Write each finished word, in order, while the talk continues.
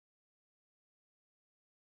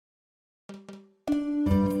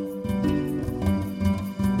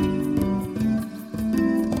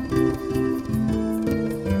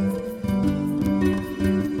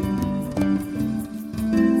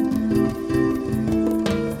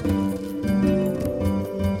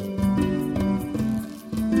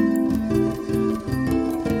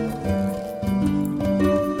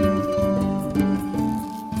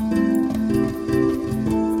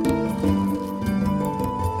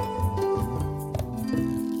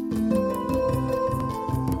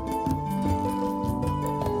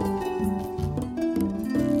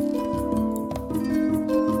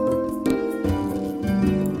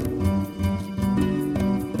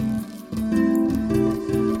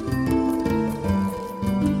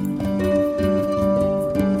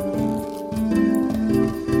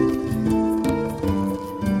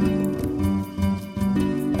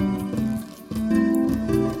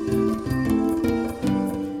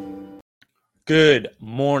Good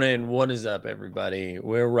morning. What is up, everybody?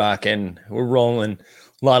 We're rocking. We're rolling.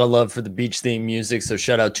 A lot of love for the beach theme music. So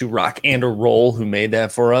shout out to Rock and a Roll who made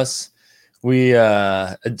that for us.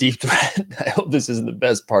 A deep threat. I hope this isn't the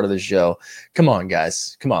best part of the show. Come on,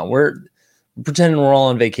 guys. Come on. We're pretending we're all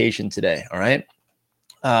on vacation today. All right.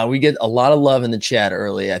 We get a lot of love in the chat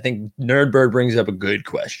early. I think Nerdbird brings up a good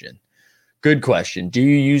question. Good question.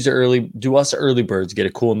 Do us early birds get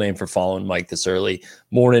a cool name for following Mike this early?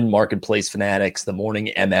 Morning Marketplace Fanatics, the morning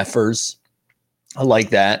MFers. I like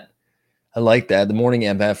that. The morning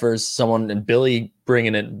MFers. Someone and Billy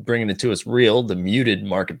bringing it to us real. The muted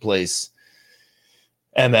Marketplace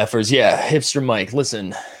MFers. Yeah, hipster Mike.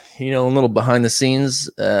 Listen, a little behind the scenes.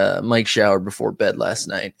 Mike showered before bed last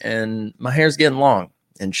night, and my hair's getting long,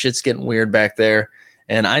 and shit's getting weird back there.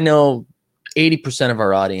 And I know 80% of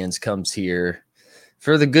our audience comes here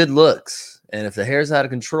for the good looks. And if the hair's out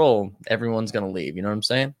of control, everyone's going to leave. You know what I'm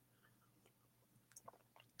saying?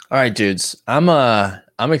 All right, dudes. I'm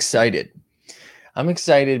excited. I'm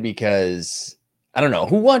excited because I don't know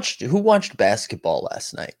who watched basketball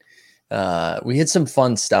last night. We had some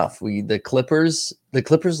fun stuff. The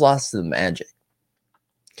Clippers lost to the Magic.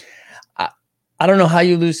 I don't know how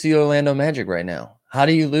you lose to the Orlando Magic right now. How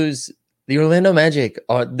do you lose? The Orlando Magic,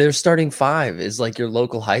 their starting five is like your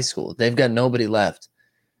local high school. They've got nobody left.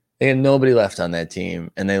 They had nobody left on that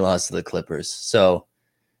team, and they lost to the Clippers. So,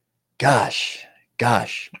 gosh.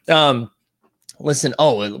 Listen,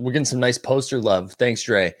 we're getting some nice poster love. Thanks,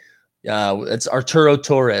 Dre. It's Arturo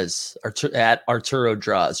Torres at Arturo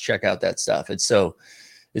Draws. Check out that stuff. It's so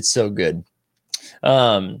good.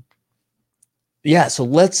 Yeah, so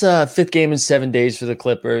let's fifth game in 7 days for the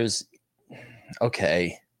Clippers.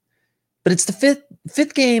 Okay. But it's the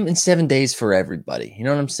fifth game in 7 days for everybody. You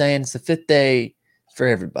know what I'm saying? It's the fifth day for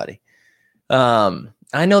everybody.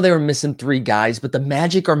 I know they were missing 3 guys, but the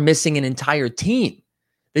Magic are missing an entire team.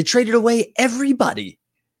 They traded away everybody.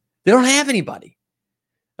 They don't have anybody.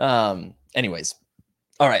 Anyways.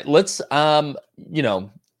 All right, let's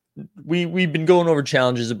we've been going over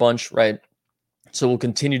challenges a bunch, right? So we'll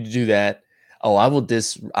continue to do that. Oh, I will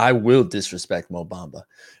disrespect Mo Bamba.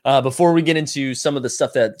 Before we get into some of the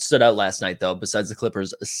stuff that stood out last night, though, besides the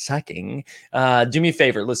Clippers sucking, do me a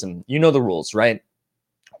favor. Listen, you know the rules, right?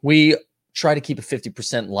 We try to keep a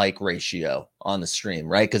 50% like ratio on the stream,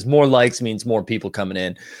 right? Because more likes means more people coming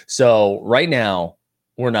in. So right now,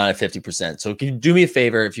 we're not at 50%. So can you do me a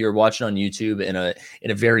favor if you're watching on YouTube in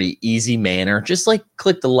a very easy manner? Just like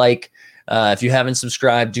click the like. If you haven't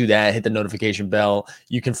subscribed, do that. Hit the notification bell.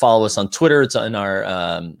 You can follow us on Twitter. It's in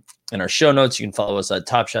our show notes. You can follow us at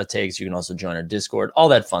Top Shot Takes. You can also join our Discord. All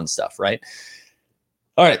that fun stuff, right?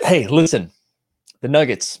 All right. Hey, listen. The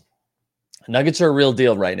Nuggets. Nuggets are a real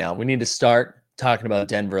deal right now. We need to start talking about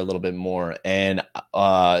Denver a little bit more and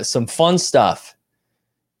some fun stuff.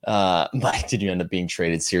 Mike, did you end up being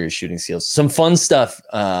traded? Serious shooting seals. Some fun stuff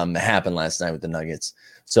happened last night with the Nuggets.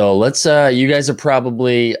 So let's, you guys are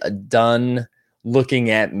probably done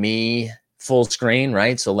looking at me full screen,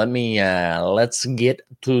 right? So let's get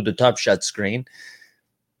to the Top Shot screen.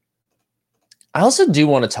 I also do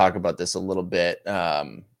want to talk about this a little bit.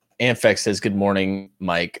 Amfex says, good morning,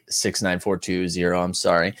 Mike, 69420. I'm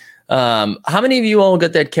sorry. How many of you all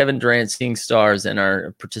got that Kevin Durant seeing stars and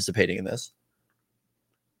are participating in this?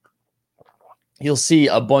 You'll see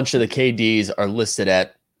a bunch of the KDs are listed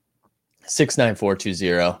at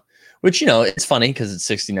 69420, which, it's funny because it's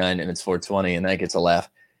 69 and it's 420, and that gets a laugh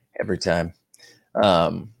every time.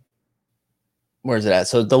 Where's it at?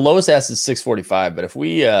 So the lowest ask is 645, but if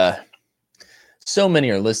we, so many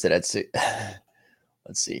are listed at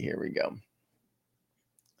let's see, here we go.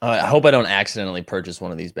 I hope I don't accidentally purchase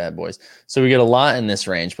one of these bad boys. So we get a lot in this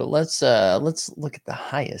range, but let's look at the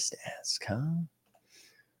highest ask, huh?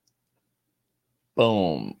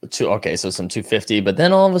 Boom. Okay, so some 250, but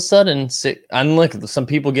then all of a sudden, I'm like some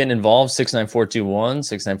people getting involved, 69421,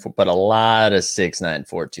 694, but a lot of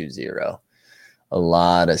 69420. A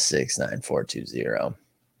lot of 69420.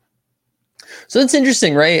 So it's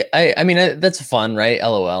interesting, right? I mean, that's fun, right?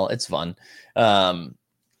 LOL, it's fun.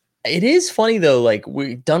 It is funny though, like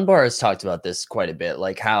Dunbar has talked about this quite a bit,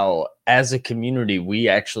 like how as a community we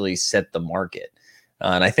actually set the market.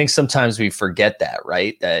 And I think sometimes we forget that,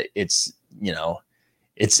 right? That it's,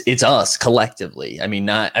 it's us collectively. I mean,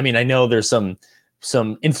 I know there's some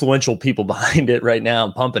influential people behind it right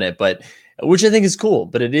now pumping it, but which I think is cool.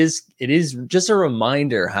 But it is just a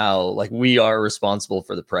reminder how like we are responsible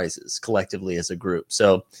for the prices collectively as a group.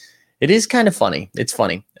 So it is kind of funny. It's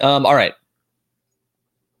funny. All right.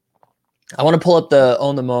 I want to pull up the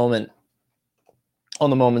on the moment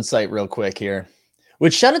site real quick here.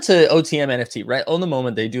 Which shout out to OTM NFT, right? On the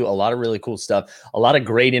moment, they do a lot of really cool stuff, a lot of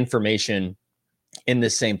great information in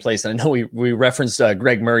this same place. And I know we referenced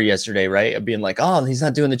Greg Murray yesterday, right? Being like, oh, he's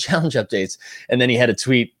not doing the challenge updates. And then he had a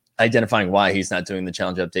tweet identifying why he's not doing the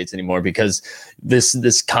challenge updates anymore, because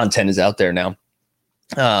this content is out there now.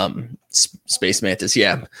 Space Mantis,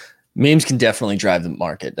 yeah. Memes can definitely drive the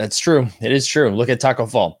market. That's true. It is true. Look at Taco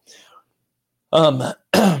Fall. But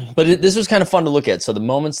this was kind of fun to look at. So the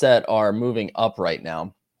moments that are moving up right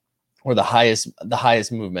now, or the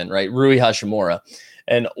highest movement, right? Rui Hashimura.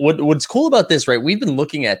 And what's cool about this, right? We've been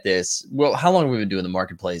looking at this. Well, how long have we been doing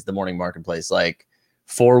the morning marketplace? Like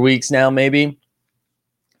 4 weeks now, maybe.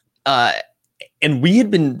 And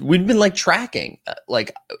we'd been like tracking,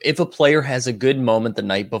 like if a player has a good moment the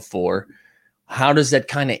night before, how does that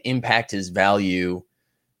kind of impact his value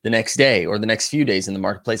the next day or the next few days in the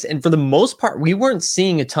marketplace? And for the most part, we weren't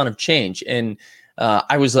seeing a ton of change. And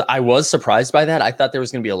I was surprised by that. I thought there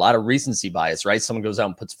was going to be a lot of recency bias, right? Someone goes out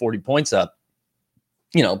and puts 40 points up.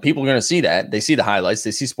 People are going to see that. They see the highlights,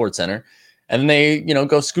 they see SportsCenter, and then they,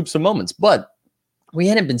 go scoop some moments. But we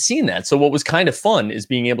hadn't been seeing that. So what was kind of fun is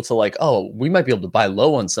being able to like, oh, we might be able to buy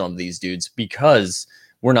low on some of these dudes because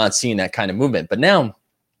we're not seeing that kind of movement. But now,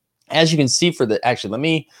 as you can see actually,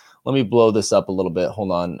 let me blow this up a little bit.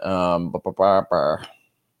 Hold on.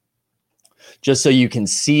 Just so you can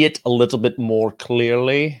see it a little bit more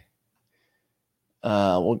clearly.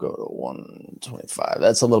 We'll go to 125.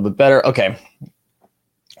 That's a little bit better. Okay.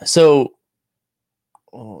 So,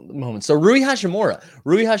 the moment. So Rui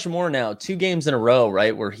Hashimura now 2 games in a row,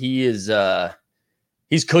 right? Where he is,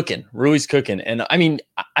 he's cooking. Rui's cooking. And I mean,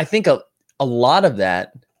 I think a lot of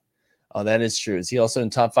that, oh, that is true. Is he also in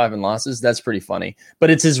top 5 in losses? That's pretty funny. But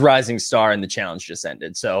it's his rising star and the challenge just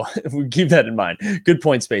ended. So if we keep that in mind. Good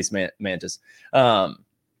point, Space Mantis.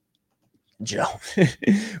 Joe.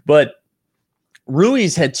 But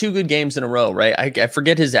Rui's had 2 good games in a row, right? I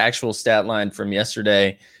forget his actual stat line from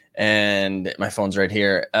yesterday. And my phone's right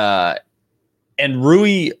here. And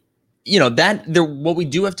Rui, what we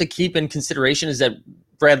do have to keep in consideration is that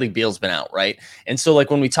Bradley Beal's been out, right? And so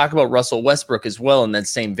like when we talk about Russell Westbrook as well in that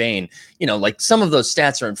same vein, like some of those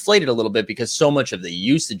stats are inflated a little bit because so much of the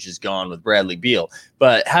usage is gone with Bradley Beal.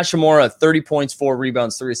 But Hashimura, 30 points, 4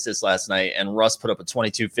 rebounds, 3 assists last night, and Russ put up a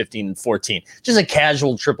 22, 15, and 14. Just a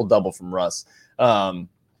casual triple-double from Russ.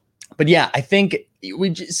 But yeah, I think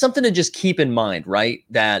something to just keep in mind, right?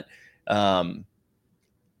 That I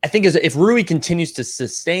think if Rui continues to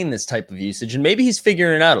sustain this type of usage, and maybe he's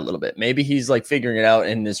figuring it out a little bit, maybe he's like figuring it out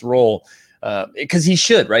in this role, because he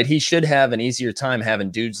should, right? He should have an easier time having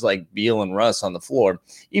dudes like Beal and Russ on the floor,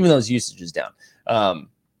 even though his usage is down.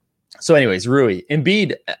 So anyways, Rui.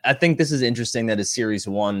 Embiid, I think this is interesting that his series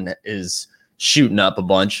 1 is shooting up a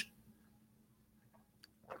bunch.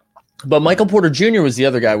 But Michael Porter Jr. was the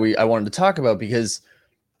other guy I wanted to talk about, because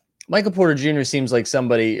Michael Porter Jr. seems like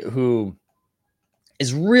somebody who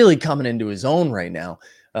is really coming into his own right now.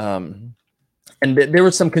 And there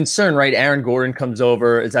was some concern, right? Aaron Gordon comes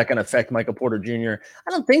over. Is that going to affect Michael Porter Jr.? I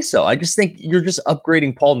don't think so. I just think you're just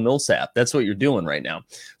upgrading Paul Millsap. That's what you're doing right now.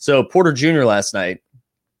 So Porter Jr. last night,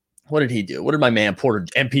 what did he do? What did my man Porter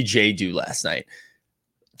MPJ do last night?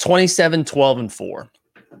 27, 12, and 4.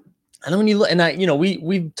 And then when you look, and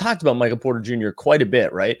we've talked about Michael Porter Jr. quite a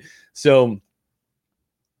bit, right? So,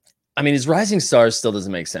 I mean, his rising stars still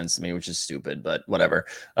doesn't make sense to me, which is stupid, but whatever.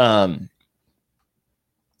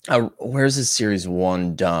 Where's his series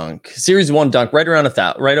 1 dunk? Series 1 dunk right around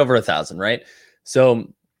right over 1,000, right?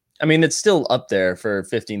 So, I mean, it's still up there for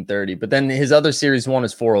 1530, but then his other series 1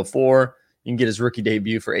 is 404. You can get his rookie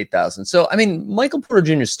debut for 8,000. So, I mean, Michael Porter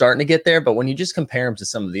Jr. is starting to get there, but when you just compare him to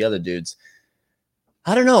some of the other dudes,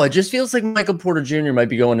 I don't know. It just feels like Michael Porter Jr. might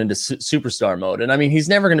be going into superstar mode. And I mean, he's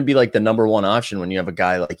never going to be like the number 1 option when you have a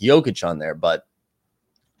guy like Jokic on there. But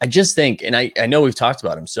I just think, and I know we've talked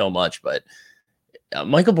about him so much, but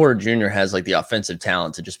Michael Porter Jr. has like the offensive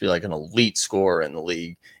talent to just be like an elite scorer in the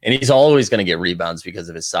league. And he's always going to get rebounds because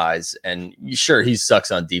of his size. And sure, he sucks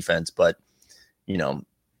on defense, but you know,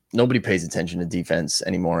 nobody pays attention to defense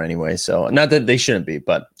anymore anyway. So not that they shouldn't be,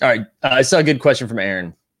 but all right. I saw a good question from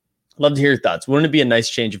Aaron. Love to hear your thoughts. Wouldn't it be a nice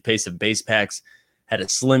change of pace if base packs had a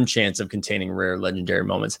slim chance of containing rare legendary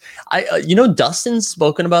moments? Dustin's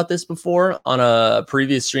spoken about this before on a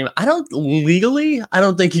previous stream. I don't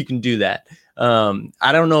think you can do that.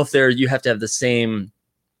 I don't know if you have to have the same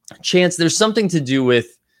chance. There's something to do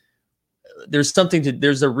with,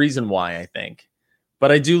 there's a reason why, I think,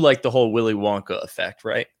 but I do like the whole Willy Wonka effect,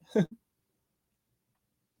 right?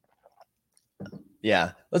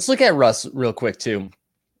 Yeah. Let's look at Russ real quick too.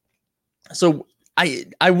 So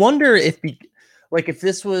I wonder if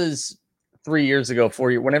this was 3 years ago,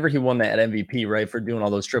 4 years, whenever he won that MVP, right, for doing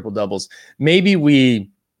all those triple doubles, maybe we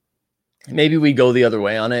go the other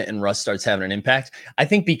way on it and Russ starts having an impact. I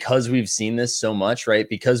think because we've seen this so much, right?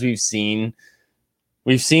 Because we've seen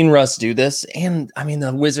Russ do this. And I mean,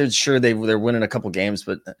 the Wizards, sure, they're winning a couple games,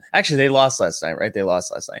 but actually they lost last night, right? They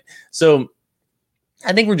lost last night. So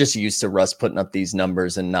I think we're just used to Russ putting up these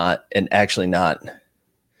numbers and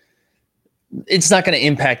it's not going to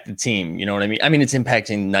impact the team. You know what I mean? I mean, it's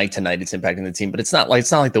impacting night to night. It's impacting the team, but it's not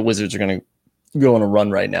like the Wizards are going to go on a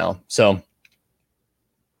run right now. So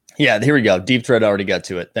yeah, here we go. Deep Threat already got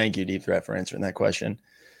to it. Thank you, Deep Threat, for answering that question.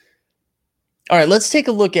 All right, let's take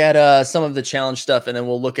a look at some of the challenge stuff, and then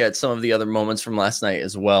we'll look at some of the other moments from last night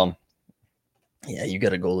as well. Yeah, you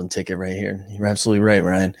got a golden ticket right here. You're absolutely right,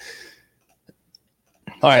 Ryan.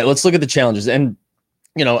 All right, let's look at the challenges. And,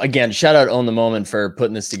 again, shout out Own the Moment for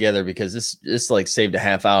putting this together, because this like saved a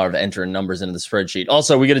half hour of entering numbers into the spreadsheet.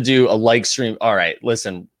 Also, we got to do a like stream. All right,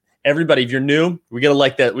 listen. Everybody, if you're new, we gotta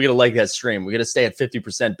like that. We gotta like that stream. We gotta stay at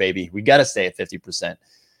 50%, baby. We gotta stay at 50%,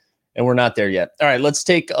 and we're not there yet. All right, let's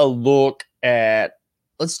take a look at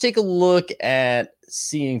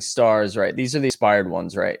Seeing Stars. Right, these are the expired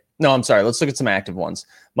ones, right? No, I'm sorry. Let's look at some active ones.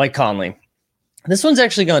 Mike Conley. This one's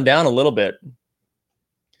actually gone down a little bit,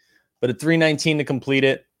 but at 319 to complete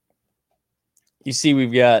it. You see,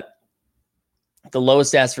 we've got the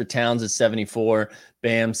lowest ask for Towns is 74.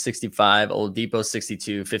 Bam, 65. Oladipo,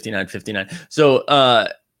 62. 59, 59. So,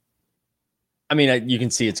 you can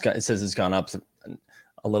see it says it's gone up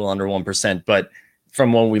a little under 1%, but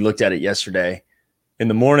from when we looked at it yesterday in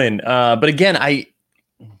the morning. But again,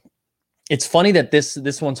 it's funny that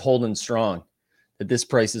this one's holding strong, that this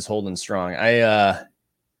price is holding strong. I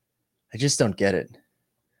just don't get it.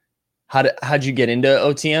 How'd you get into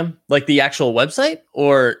OTM? Like the actual website,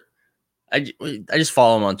 or I just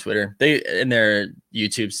follow them on Twitter. In their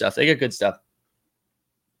YouTube stuff, they got good stuff.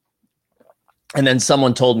 And then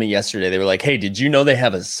someone told me yesterday, they were like, hey, did you know they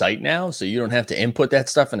have a site now? So you don't have to input that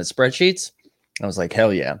stuff into spreadsheets. I was like,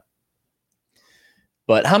 hell yeah.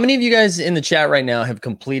 But how many of you guys in the chat right now have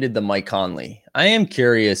completed the Mike Conley? I am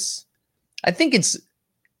curious. I think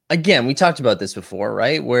again, we talked about this before,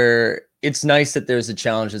 right? Where it's nice that there's a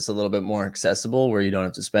challenge that's a little bit more accessible, where you don't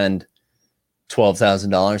have to spend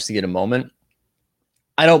 $12,000 to get a moment.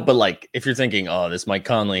 But like, if you're thinking, oh, this Mike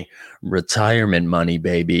Conley retirement money,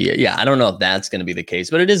 baby. Yeah, I don't know if that's going to be the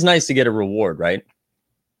case, but it is nice to get a reward, right?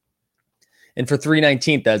 And for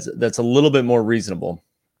 319, that's a little bit more reasonable.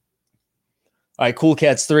 All right, Cool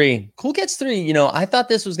Cats 3. Cool Cats 3, I thought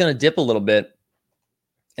this was going to dip a little bit,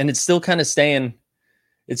 and it's still kind of staying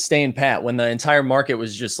pat when the entire market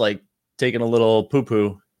was just like taking a little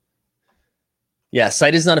poo-poo. Yeah,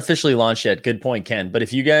 site is not officially launched yet. Good point, Ken. But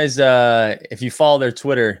if you guys, if you follow their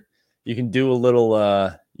Twitter, you can do a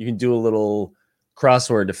little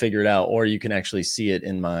crossword to figure it out, or you can actually see it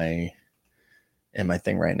in my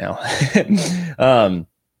thing right now.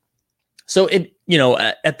 So it,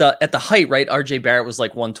 at the height, right? RJ Barrett was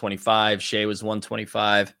like 125, Shea was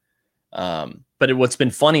 125. But what's been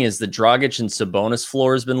funny is the Dragic and Sabonis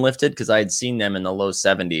floor has been lifted, because I had seen them in the low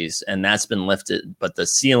 70s, and that's been lifted. But the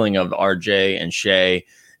ceiling of RJ and Shea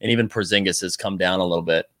and even Porzingis has come down a little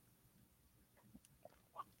bit.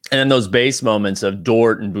 And then those base moments of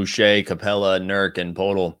Dort and Boucher, Capella, Nurk, and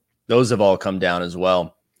Podol, those have all come down as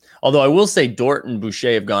well. Although I will say Dort and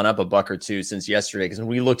Boucher have gone up $1 or $2 since yesterday, because when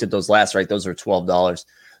we looked at those last, right, those are $12.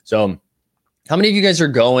 So how many of you guys are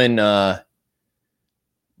going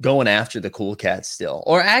after the Cool Cats still?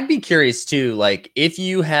 Or I'd be curious too, like if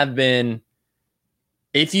you have been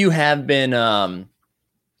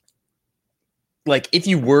like if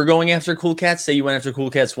you were going after Cool Cats, say you went after Cool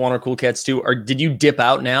Cats 1 or Cool Cats 2, or did you dip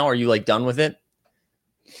out now? Are you like done with it?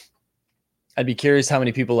 I'd be curious how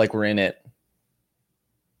many people like were in it.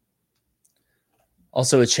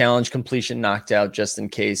 Also, a challenge completion knocked out just in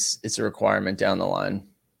case it's a requirement down the line.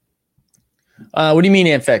 What do you mean,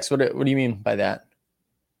 Amfex? What do you mean by that?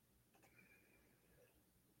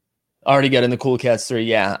 Already got in the Cool Cats 3.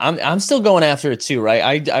 Yeah, I'm still going after it too,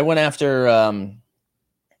 right? I went after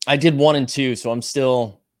I did 1 and 2, so I'm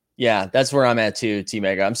still, yeah, that's where I'm at too, T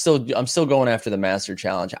Mega. I'm still going after the Master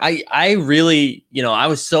Challenge. I really, I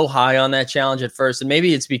was so high on that challenge at first, and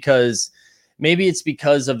maybe it's because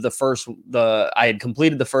of I had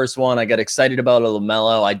completed the first one. I got excited about a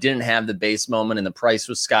LaMelo. I didn't have the base moment, and the price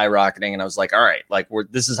was skyrocketing, and I was like, all right, like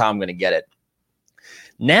this is how I'm going to get it.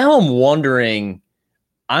 Now I'm wondering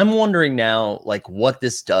now, like, what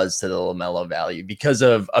this does to the LaMelo value because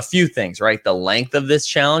of a few things, right? The length of this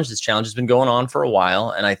challenge. This challenge has been going on for a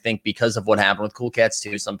while. And I think because of what happened with Cool Cats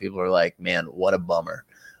 2, some people are like, man, what a bummer.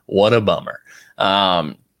 What a bummer.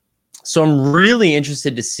 So I'm really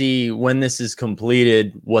interested to see when this is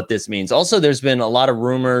completed, what this means. Also, there's been a lot of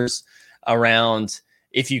rumors around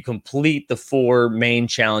if you complete the 4 main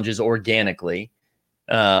challenges organically,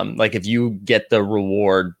 like if you get the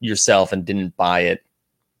reward yourself and didn't buy it,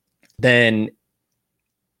 then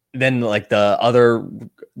like the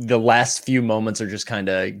last few moments are just kind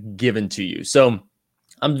of given to you. So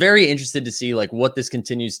I'm very interested to see like what this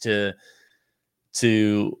continues to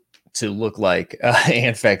look like.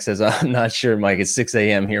 Anfex says, I'm not sure, Mike. It's 6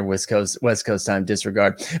 a.m. here, West Coast time,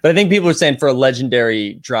 disregard. But I think people are saying for a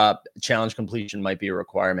legendary drop, challenge completion might be a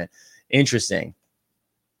requirement. Interesting.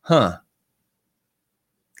 Huh.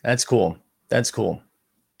 That's cool. That's cool.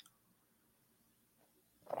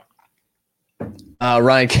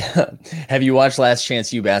 Ryan, have you watched Last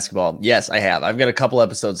Chance U Basketball? Yes, I have. I've got a couple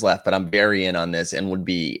episodes left, but I'm very in on this and would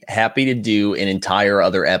be happy to do an entire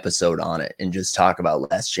other episode on it and just talk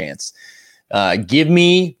about Last Chance. Give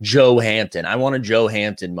me Joe Hampton. I want a Joe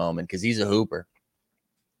Hampton moment because he's a hooper.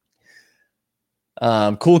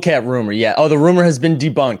 Cool Cat rumor. Yeah. Oh, the rumor has been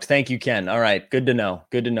debunked. Thank you, Ken. All right. Good to know.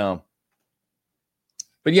 Good to know.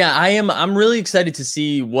 But yeah, I'm really excited to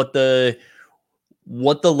see what the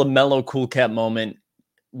LaMelo Cool Cat moment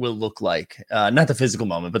will look like. Not the physical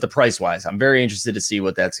moment, but the price wise. I'm very interested to see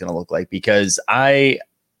what that's going to look like because I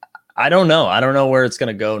don't know. I don't know where it's going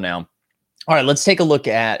to go now. All right, let's take a look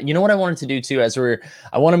at, what I wanted to do too,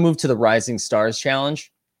 I want to move to the Rising Stars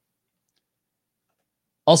Challenge.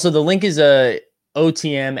 Also, the link is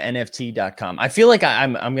otmnft.com. I feel like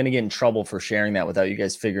I'm going to get in trouble for sharing that without you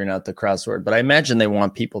guys figuring out the crossword, but I imagine they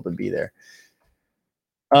want people to be there.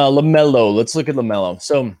 LaMelo. Let's look at LaMelo.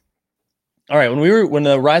 So, all right, when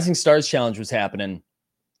the Rising Stars Challenge was happening,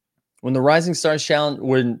 when Rising Stars Challenge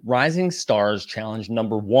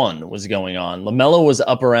number 1 was going on, LaMelo was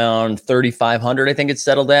up around 3,500. I think it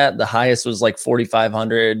settled at. The highest was like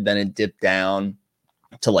 4,500. Then it dipped down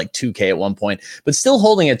to like 2K at one point, but still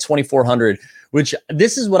holding at 2,400. Which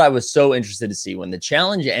this is what I was so interested to see when the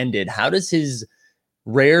challenge ended. How does his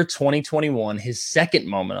rare 2021, his second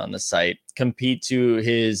moment on the site, compared to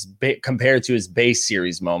his base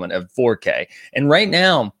series moment of 4K? And right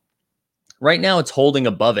now it's holding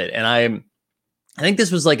above it. And I think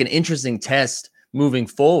this was like an interesting test moving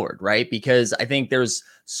forward, right? Because I think there's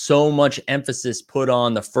so much emphasis put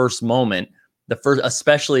on the first moment,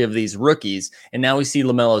 especially of these rookies. And now we see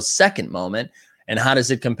LaMelo's second moment. And how does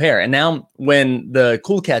it compare? And now when the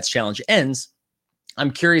Cool Cats Challenge ends,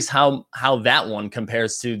 I'm curious how that one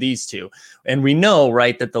compares to these two. And we know,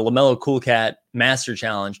 right, that the LaMelo Cool Cat Master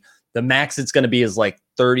Challenge, the max it's going to be is like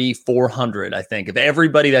 3,400, I think. If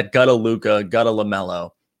everybody that got a Luka, got a LaMelo,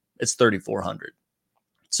 it's 3,400.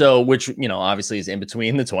 So, which, obviously is in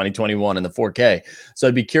between the 2021 and the 4K. So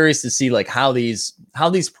I'd be curious to see like how these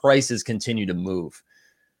prices continue to move.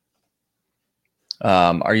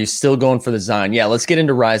 Are you still going for the Zion? Yeah, let's get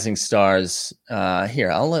into Rising Stars.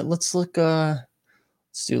 Here, let's look.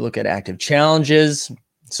 Let's look at active challenges.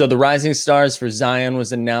 So the Rising Stars for Zion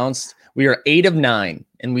was announced. We are 8 of 9,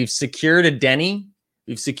 and we've secured a Denny.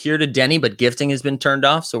 But gifting has been turned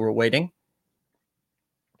off, so we're waiting.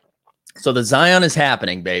 So the Zion is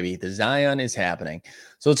happening, baby. The Zion is happening.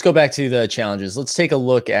 So let's go back to the challenges. Let's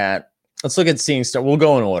look at Seeing Star. We'll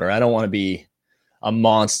go in order. I don't want to be a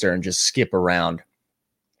monster and just skip around.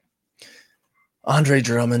 Andre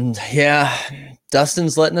Drummond. Yeah.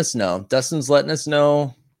 Dustin's letting us know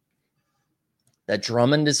that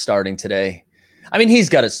Drummond is starting today. I mean, he's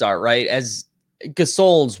got to start, right? As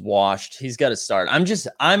Gasol's washed, he's got to start.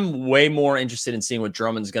 I'm way more interested in seeing what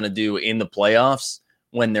Drummond's going to do in the playoffs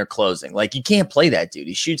when they're closing. Like, you can't play that dude.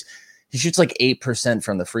 He shoots like 8%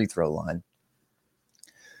 from the free throw line.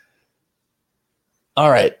 All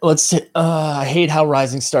right, let's. I hate how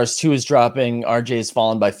Rising Stars 2 is dropping. RJ has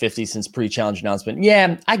fallen by 50 since pre-challenge announcement.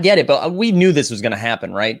 Yeah, I get it, but we knew this was going to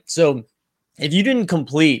happen, right? So if you didn't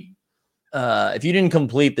complete,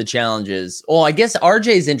 the challenges, well, I guess RJ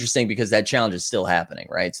is interesting because that challenge is still happening,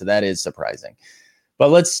 right? So that is surprising.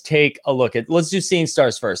 But let's take a look at. Let's do Seeing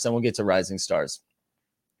Stars first, then we'll get to Rising Stars.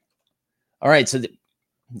 All right, so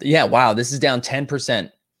yeah, wow, this is down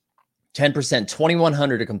 10%. 10%,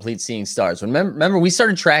 2,100 to complete Seeing Stars. Remember, we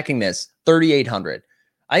started tracking this 3,800.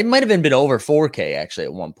 I might have even been over 4K actually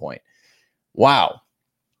at one point. Wow.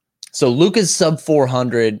 So Luka's sub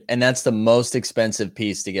 400, and that's the most expensive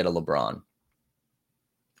piece to get a LeBron.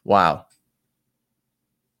 Wow.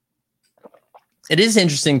 It is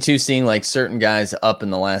interesting too, seeing like certain guys up in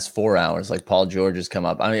the last 4 hours, like Paul George has come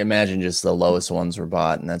up. I mean, imagine just the lowest ones were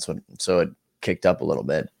bought, and so it kicked up a little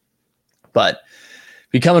bit. But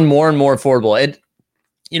becoming more and more affordable.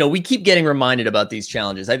 We keep getting reminded about these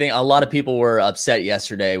challenges. I think a lot of people were upset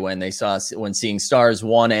yesterday when they saw when Seeing Stars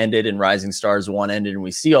 1 ended and Rising Stars 1 ended, and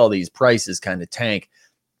we see all these prices kind of tank.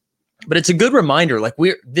 But it's a good reminder, like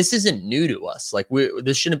this isn't new to us. Like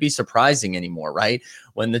this shouldn't be surprising anymore, right?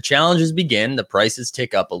 When the challenges begin, the prices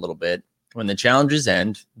tick up a little bit. When the challenges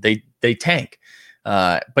end, they tank.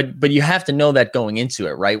 But you have to know that going into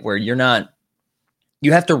it, right? Where you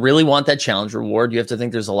have to really want that challenge reward. You have to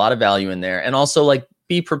think there's a lot of value in there, and also like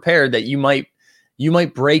be prepared that you might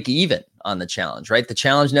break even on the challenge, right? The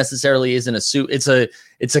challenge necessarily isn't a suit. It's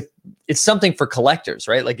something for collectors,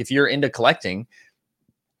 right? Like if you're into collecting,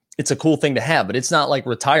 it's a cool thing to have, but it's not like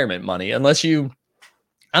retirement money unless you,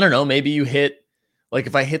 I don't know, maybe you hit, like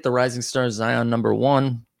if I hit the Rising Stars Zion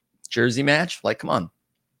 #1 jersey match, like, come on,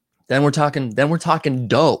 then we're talking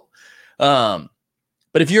dope. But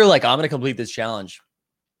if you're like, I'm going to complete this challenge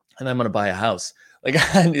and I'm going to buy a house, like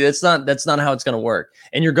that's not how it's going to work.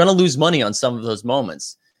 And you're going to lose money on some of those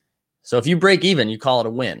moments. So if you break even, you call it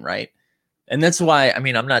a win, right? And that's why, I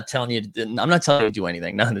mean, I'm not telling you to do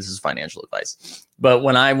anything. None of this is financial advice. But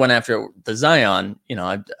when I went after the Zion,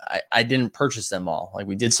 I didn't purchase them all. Like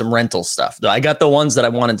we did some rental stuff. I got the ones that I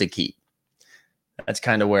wanted to keep. That's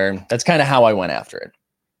kind of how I went after it.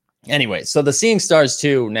 Anyway, so the Seeing Stars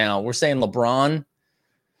 2, now we're saying LeBron.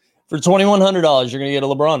 For $2,100, you're going to get a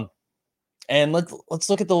LeBron. And let's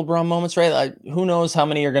look at the LeBron moments, right? Who knows how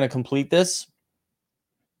many are going to complete this?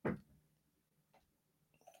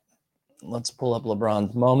 Let's pull up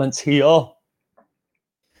LeBron's moments here.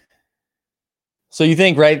 So you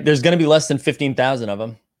think, right, there's going to be less than 15,000 of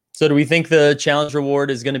them. So do we think the challenge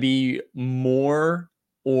reward is going to be more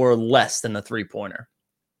or less than the three-pointer?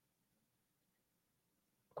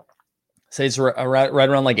 Say it's right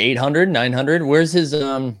around like 800, 900. Where's his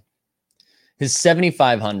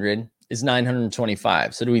 7,500 is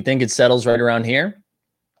 925. So do we think it settles right around here?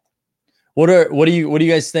 What do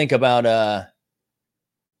you guys think about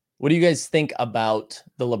what do you guys think about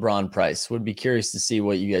the LeBron price? Would be curious to see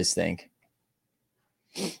what you guys think.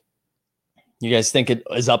 You guys think it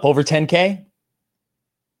is up over 10K?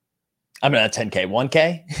 I mean, not 10K,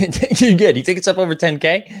 1K? You're good. You think it's up over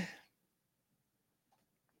 10K?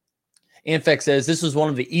 Anfex says, this was one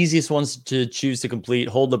of the easiest ones to choose to complete.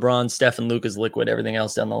 Hold LeBron, Steph, and Luka's liquid, everything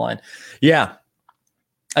else down the line. Yeah,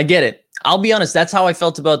 I get it. I'll be honest. That's how I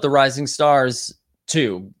felt about the Rising Stars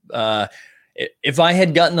too. If I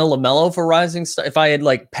had gotten a LaMelo for Rising Star, if I had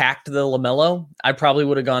like packed the LaMelo, I probably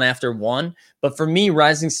would have gone after 1. But for me,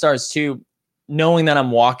 Rising Stars 2, knowing that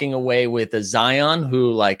I'm walking away with a Zion,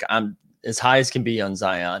 who like I'm as high as can be on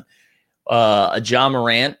Zion, a Ja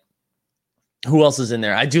Morant. Who else is in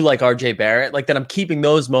there? I do like RJ Barrett. Like that I'm keeping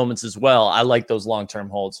those moments as well. I like those long-term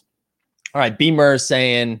holds. All right. Beamer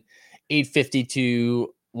saying 850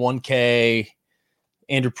 to 1K.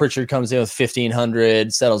 Andrew Pritchard comes in with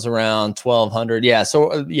 1,500, settles around 1,200. Yeah.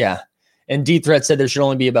 So, yeah. And D-Threat said there should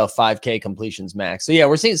only be about 5K completions max. So, yeah,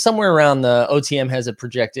 we're seeing somewhere around the OTM has it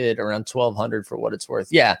projected around 1,200 for what it's worth.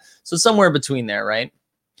 Yeah. So, somewhere between there, right?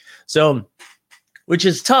 So, which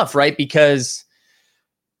is tough, right? Because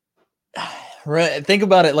right, think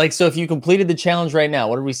about it. Like, so if you completed the challenge right now,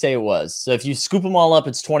 what did we say it was? So if you scoop them all up,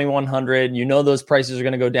 it's 2,100. You know those prices are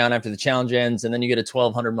going to go down after the challenge ends, and then you get a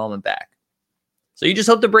 1,200 moment back. So you just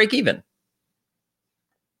hope to break even.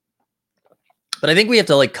 But I think we have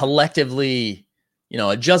to like collectively,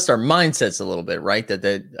 adjust our mindsets a little bit, right?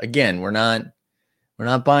 That again, we're not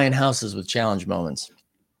buying houses with challenge moments.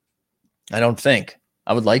 I don't think.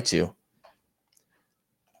 I would like to.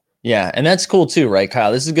 Yeah, and that's cool too, right,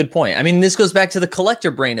 Kyle? This is a good point. I mean, this goes back to the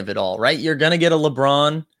collector brain of it all, right? You're going to get a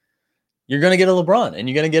LeBron. You're going to get a LeBron, and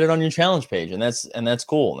you're going to get it on your challenge page, and that's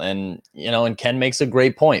cool. And, and Ken makes a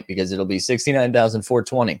great point because it'll be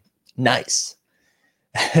 69,420. Nice.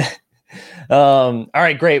 All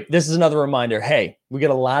right, great. This is another reminder. Hey, we get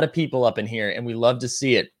a lot of people up in here and we love to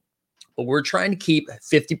see it, but we're trying to keep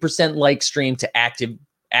 50% like stream to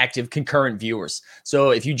active concurrent viewers.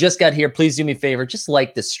 So if you just got here, please do me a favor, just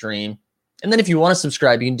like the stream. And then if you want to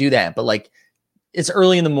subscribe, you can do that. But like, it's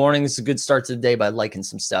early in the morning. It's a good start to the day by liking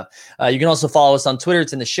some stuff. You can also follow us on Twitter.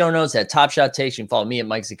 It's in the show notes at Top Shot Takes. You can follow me at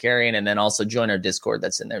Mike Zakarian, and then also join our Discord.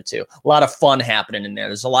 That's in there too. A lot of fun happening in there.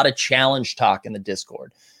 There's a lot of challenge talk in the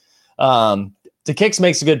Discord. The Kicks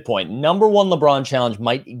makes a good point. Number one LeBron challenge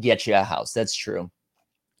might get you a house. That's true.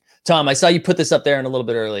 Tom, I saw you put this up there in a little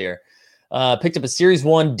bit earlier. Picked up a Series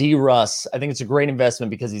 1 D Russ. I think it's a great investment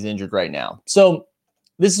because he's injured right now. So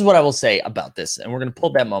this is what I will say about this, and we're going to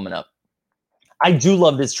pull that moment up. I do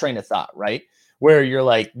love this train of thought, right? Where you're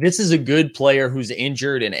like, this is a good player who's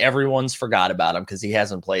injured and everyone's forgot about him because he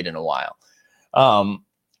hasn't played in a while.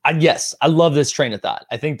 Yes, I love this train of thought.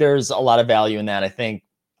 I think there's a lot of value in that.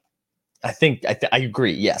 I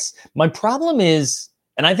agree. Yes. My problem is,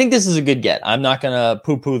 and I think this is a good get. I'm not going to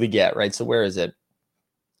poo-poo the get, right? So where is it?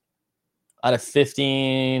 Out of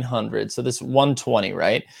 1,500. So this 120,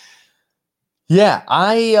 right? Yeah.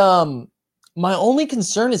 My only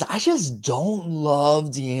concern is I just don't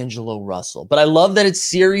love D'Angelo Russell, but I love that it's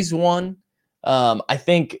Series 1. I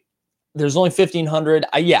think there's only 1,500.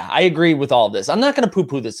 I agree with all of this. I'm not going to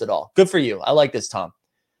poo-poo this at all. Good for you. I like this, Tom.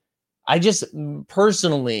 I just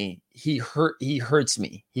personally, he hurts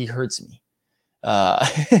me. He hurts me.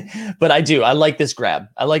 But I do. I like this grab.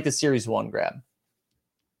 I like the Series 1 grab.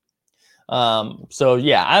 So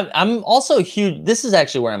yeah, I'm also huge. This is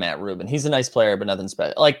actually where I'm at, Ruben. He's a nice player, but nothing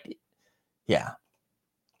special. Like, yeah.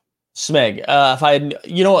 Smeg. If I had,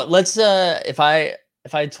 you know what, let's, if I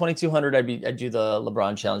had 2,200, I'd do the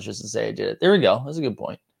LeBron challenge just to say I did it. There we go. That's a good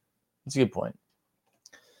point. That's a good point.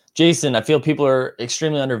 Jason, I feel people are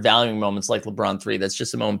extremely undervaluing moments like LeBron 3. That's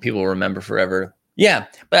just a moment people will remember forever. Yeah,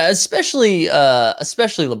 but especially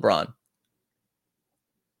LeBron.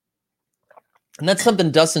 And that's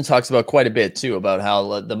something Dustin talks about quite a bit too, about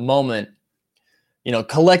how the moment, you know,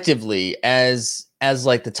 collectively as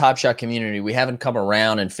like the Top Shot community, we haven't come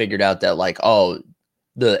around and figured out that like, oh,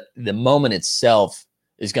 the moment itself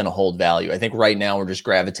is going to hold value. I think right now we're just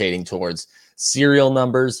gravitating towards serial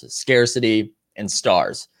numbers, scarcity, and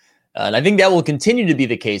stars. And I think that will continue to be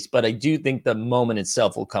the case, but I do think the moment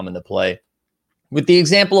itself will come into play. With the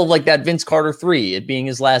example of like that Vince Carter 3, it being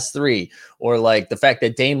his last 3, or like the fact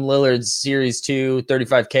that Dame Lillard's Series 2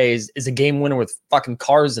 35K is a game winner with fucking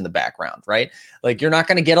cars in the background, right? Like you're not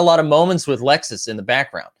going to get a lot of moments with Lexus in the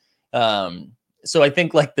background. So I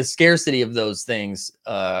think like the scarcity of those things,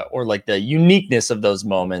 or like the uniqueness of those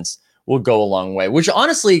moments will go a long way, which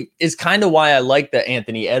honestly is kind of why I like the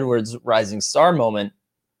Anthony Edwards rising star moment,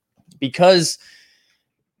 because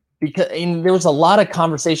there was a lot of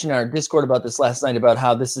conversation in our Discord about this last night about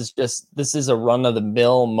how this is a run of the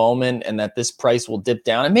mill moment and that this price will dip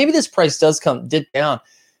down. And maybe this price does dip down.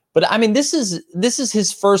 But I mean, this is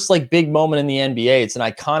his first like big moment in the NBA. It's an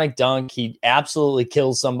iconic dunk. He absolutely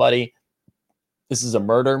kills somebody. This is a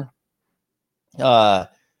murder.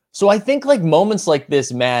 So I think like moments like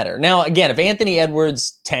this matter. Now, again, if Anthony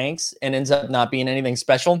Edwards tanks and ends up not being anything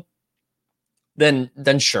special, then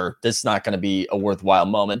sure, this is not going to be a worthwhile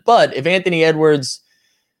moment. But if Anthony Edwards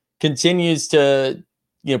continues to,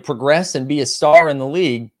 you know, progress and be a star in the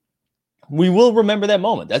league, we will remember that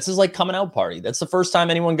moment. That's his like coming out party. That's the first time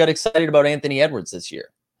anyone got excited about Anthony Edwards this year.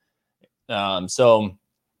 So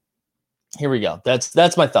here we go.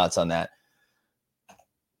 That's my thoughts on that.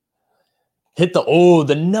 Hit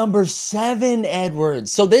the number 7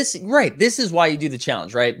 Edwards. So this is why you do the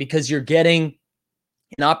challenge, right? Because you're getting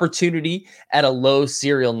an opportunity at a low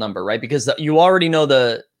serial number, right? Because you already know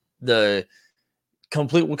the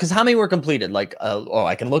complete, because how many were completed? Like,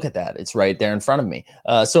 I can look at that. It's right there in front of me.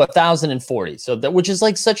 So 1,040. So that, which is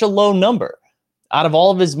like such a low number. Out of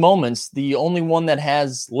all of his moments, the only one that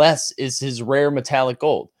has less is his rare metallic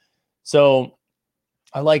gold. So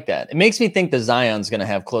I like that. It makes me think the Zion's going to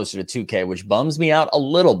have closer to 2K, which bums me out a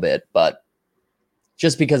little bit, but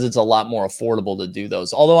just because it's a lot more affordable to do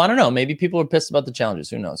those. Although, I don't know, maybe people are pissed about the challenges.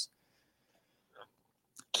 Who knows?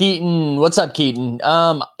 Keaton, what's up, Keaton?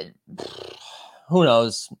 Who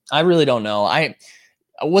knows? I really don't know.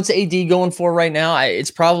 What's AD going for right now? It's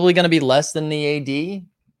probably going to be less than the AD.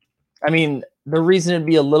 I mean, the reason it'd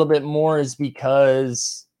be a little bit more is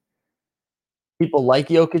because people like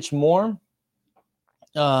Jokic more.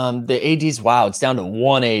 The AD's, wow, it's down to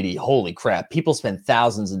 180. Holy crap. People spend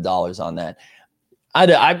thousands of dollars on that.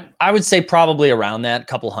 I would say probably around that,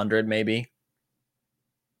 couple hundred maybe.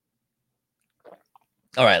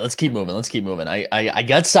 All right, let's keep moving. Let's keep moving. I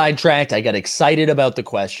got sidetracked. I got excited about the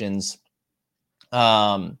questions.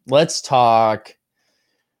 Let's talk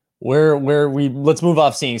let's move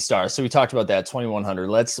off Seeing Stars. So we talked about that 2100.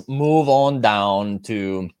 Let's move on down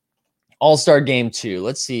to All-Star Game 2.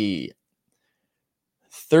 Let's see.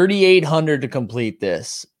 3,800 to complete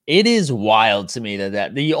this. It is wild to me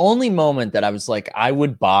that the only moment that I was like, I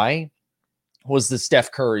would buy was the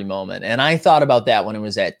Steph Curry moment. And I thought about that when it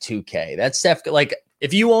was at 2K. That Steph, like,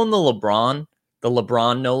 if you own the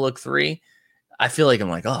LeBron no look 3, I feel like I'm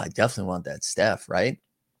like, oh, I definitely want that Steph, right?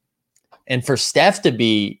 And for Steph to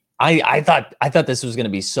be, I thought this was going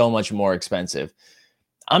to be so much more expensive.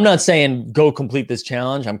 I'm not saying go complete this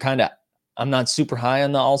challenge. I'm not super high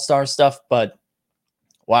on the All-Star stuff, but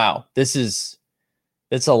wow, it's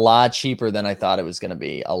a lot cheaper than I thought it was going to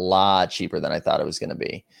be. A lot cheaper than I thought it was going to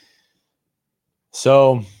be.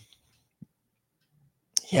 So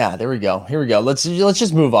yeah, there we go. Here we go. Let's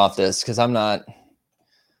just move off this because I'm not.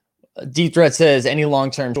 Deep Threat says any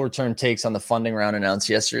long-term, short-term takes on the funding round announced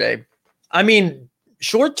yesterday. I mean,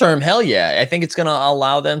 short-term, hell yeah. I think it's going to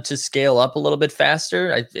allow them to scale up a little bit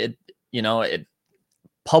faster.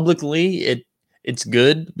 Publicly, it's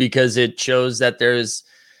good because it shows that there's,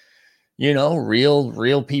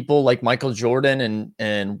 real people like Michael Jordan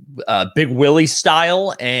and Big Willie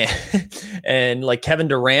style and like Kevin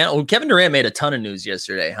Durant. Oh, Kevin Durant made a ton of news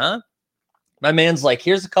yesterday, huh? My man's like,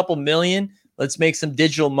 here's a couple million. Let's make some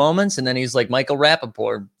digital moments. And then he's like, Michael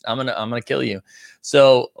Rappaport, I'm gonna kill you.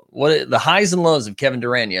 So what the highs and lows of Kevin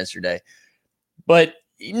Durant yesterday. But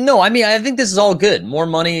no, I mean, I think this is all good. More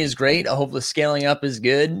money is great. I hope the scaling up is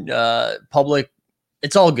good. Public,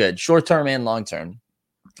 it's all good, short term and long term.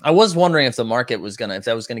 I was wondering if the market was if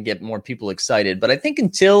that was gonna get more people excited, but I think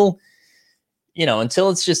until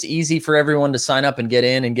it's just easy for everyone to sign up and get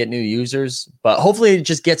in and get new users, but hopefully it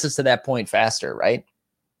just gets us to that point faster, right?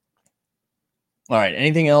 All right.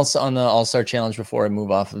 Anything else on the All-Star Challenge before I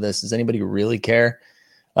move off of this? Does anybody really care?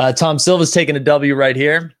 Tom Silva's taking a W right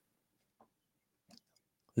here.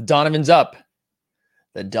 The Donovan's up.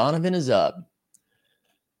 The Donovan is up.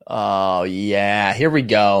 Oh, yeah. Here we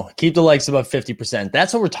go. Keep the likes above 50%.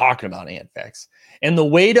 That's what we're talking about, Antfex. And the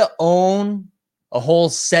way to own a whole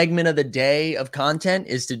segment of the day of content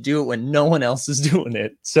is to do it when no one else is doing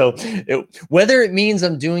it. So whether it means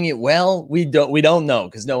I'm doing it well, we don't know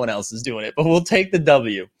because no one else is doing it, but we'll take the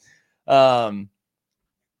W. All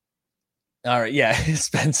right. Yeah.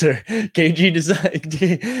 Spencer, KD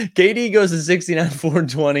goes to 69,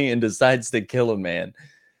 420 and decides to kill a man.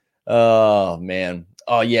 Oh man.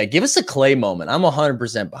 Oh yeah. Give us a Clay moment. I'm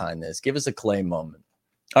 100% behind this. Give us a Clay moment.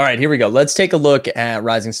 All right, here we go. Let's take a look at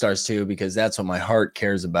Rising Stars 2 because that's what my heart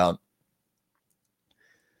cares about.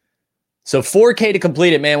 So 4K to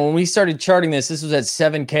complete it, man. When we started charting this was at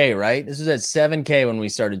 7K, right? This was at 7K when we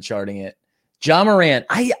started charting it. Ja Morant,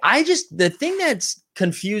 the thing that's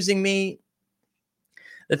confusing me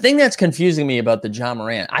about the Ja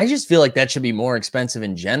Morant, I just feel like that should be more expensive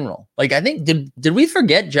in general. Like, I think, did we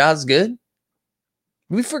forget Ja's good?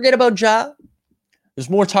 Did we forget about Ja? There's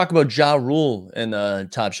more talk about Ja Rule in the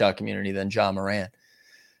Top Shot community than Ja Morant.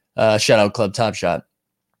 Shout out Club Top Shot.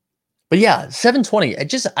 But yeah, 720.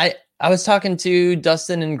 I was talking to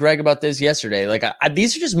Dustin and Greg about this yesterday. Like,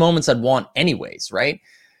 these are just moments I'd want anyways, right?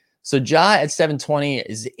 So Ja at 720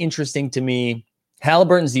 is interesting to me.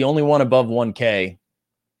 Halliburton's the only one above 1K.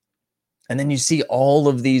 And then you see all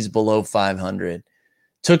of these below 500.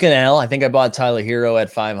 Took an L. I think I bought Tyler Hero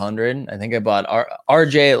at 500. I think I bought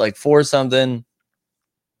RJ at like 4 something.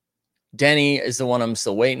 Denny is the one I'm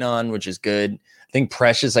still waiting on, which is good. I think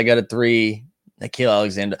Precious I got at 3. Nickeil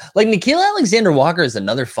Alexander Walker is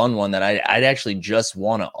another fun one that I'd actually just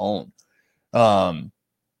want to own.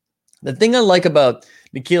 The thing I like about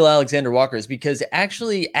Nickeil Alexander Walker is because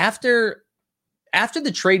actually after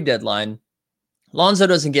the trade deadline, Lonzo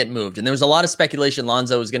doesn't get moved. And there was a lot of speculation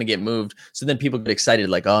Lonzo was going to get moved. So then people get excited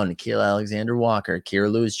like, oh, Nickeil Alexander Walker,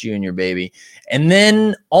 Kira Lewis Jr., baby. And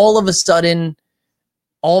then all of a sudden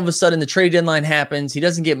the trade deadline happens. He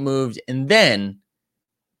doesn't get moved. And then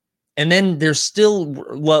there's still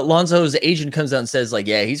Lonzo's agent comes out and says like,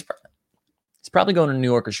 yeah, he's probably going to New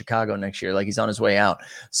York or Chicago next year. Like he's on his way out.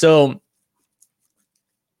 So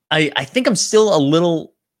I think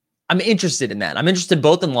I'm interested in that. I'm interested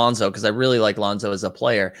both in Lonzo because I really like Lonzo as a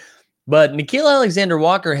player. But Nickeil Alexander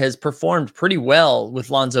Walker has performed pretty well with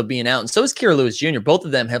Lonzo being out. And so is Kira Lewis Jr. Both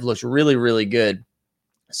of them have looked really, really good.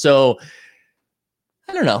 So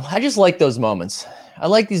I don't know. I just like those moments. I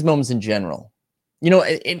like these moments in general.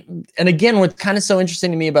 And again, what's kind of so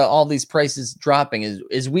interesting to me about all these prices dropping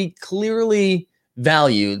is we clearly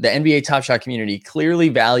value, the NBA Top Shot community clearly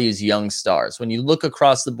values young stars. When you look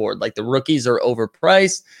across the board, like the rookies are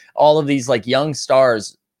overpriced, all of these like young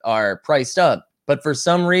stars are priced up. But for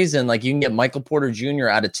some reason, like you can get Michael Porter Jr.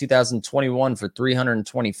 out of 2021 for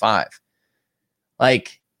 325.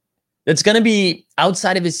 Like that's going to be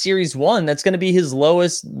outside of his series 1. That's going to be his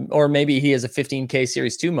lowest, or maybe he has a 15K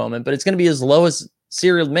series 2 moment, but it's going to be his lowest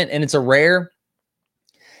serial mint. And it's a rare.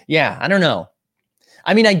 Yeah, I don't know.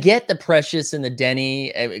 I mean, I get the Precious and the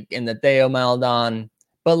Denny and the Theo Maledon,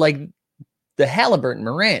 but like the Halliburton,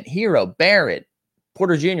 Morant, Hero, Barrett,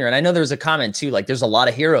 Porter Jr. And I know there's a comment too, like there's a lot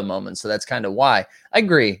of hero moments. So that's kind of why. I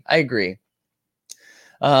agree.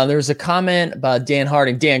 There's a comment about Dan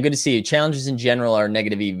Harding. Dan, good to see you. Challenges in general are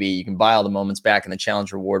negative EV. You can buy all the moments back in the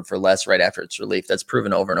challenge reward for less right after its relief. That's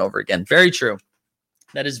proven over and over again. Very true.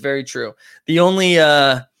 That is very true. The only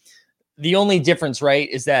difference, right,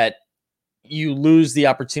 is that you lose the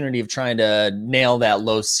opportunity of trying to nail that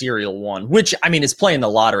low serial one, which I mean is playing the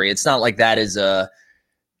lottery. It's not like that is a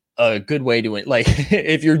good way to win. Like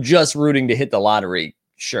if you're just rooting to hit the lottery,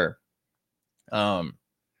 sure.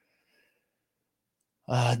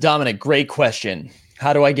 Dominic, great question.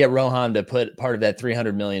 How do I get Rohan to put part of that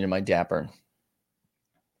 300 million in my Dapper?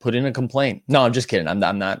 Put in a complaint. No, I'm just kidding. I'm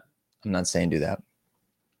not saying do that.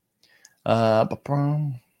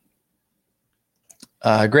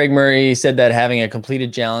 Greg Murray said that having a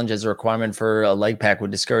completed challenge as a requirement for a leg pack would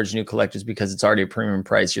discourage new collectors because it's already a premium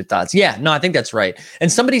price. Your thoughts? Yeah, no, I think that's right.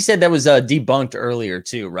 And somebody said that was debunked earlier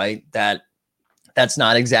too, right? That's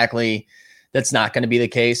not going to be the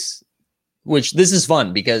case, which this is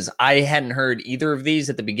fun because I hadn't heard either of these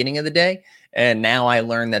at the beginning of the day. And now I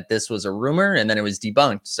learned that this was a rumor and then it was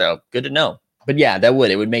debunked. So good to know. But yeah, it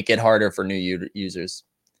would make it harder for new users.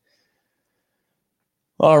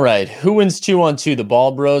 All right. Who wins 2-on-2, the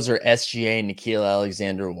Ball Bros or SGA, Nickeil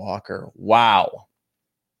Alexander-Walker? Wow.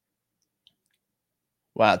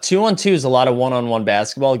 2-on-2 is a lot of one-on-one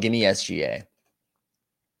basketball. Give me SGA.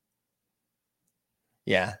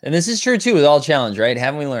 Yeah. And this is true too with all challenge, right?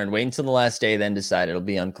 Haven't we learned? Wait until the last day, then decide. It'll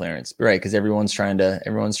be on clearance. Right. Because everyone's trying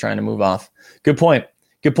to move off. Good point.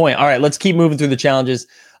 All right. Let's keep moving through the challenges.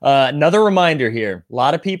 Another reminder here. A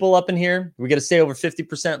lot of people up in here. We got to stay over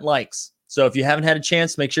 50% likes. So if you haven't had a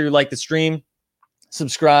chance, make sure you like the stream,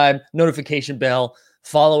 subscribe, notification bell,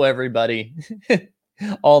 follow everybody,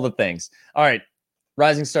 all the things. All right,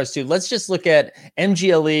 Rising Stars 2. Let's just look at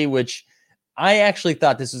MGLE, which I actually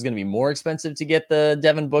thought this was going to be more expensive to get the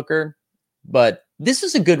Devin Booker, but this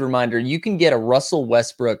is a good reminder. You can get a Russell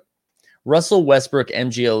Westbrook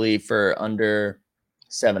MGLE for under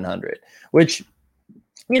 700, which,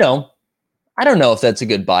 I don't know if that's a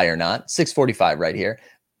good buy or not. 645 right here.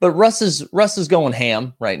 But Russ is going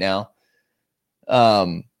ham right now.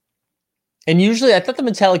 And usually I thought the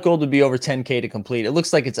metallic gold would be over 10K to complete. It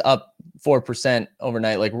looks like it's up 4%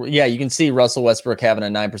 overnight. Like, yeah, you can see Russell Westbrook having a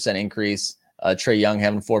 9% increase. Trae Young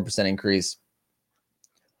having a 4% increase.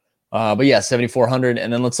 But yeah, 7,400.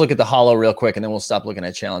 And then let's look at the holo real quick, and then we'll stop looking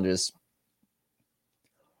at challenges.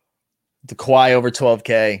 The Kawhi over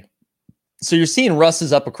 12K. So you're seeing Russ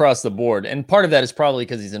is up across the board. And part of that is probably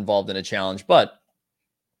because he's involved in a challenge. But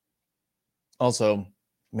also,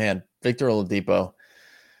 man, Victor Oladipo.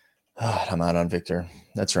 Oh, I'm out on Victor.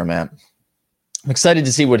 That's where I'm at. I'm excited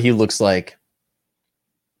to see what he looks like.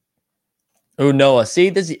 Oh, Noah. See,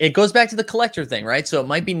 it goes back to the collector thing, right? So it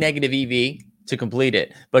might be negative EV to complete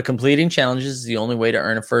it, but completing challenges is the only way to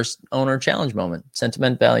earn a first owner challenge moment.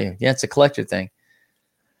 Sentiment value. Yeah, it's a collector thing.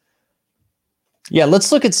 Yeah,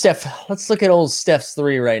 let's look at Steph. Let's look at old Steph's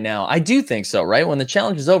 3 right now. I do think so, right? When the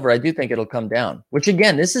challenge is over, I do think it'll come down, which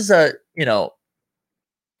again, this is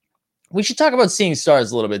we should talk about seeing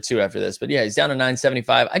stars a little bit too after this, but yeah, he's down to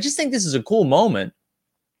 975. I just think this is a cool moment.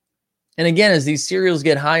 And again, as these serials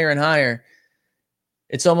get higher and higher,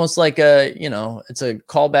 it's almost like it's a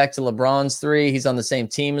callback to LeBron's 3. He's on the same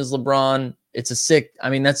team as LeBron. That's sick.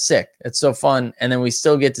 It's so fun. And then we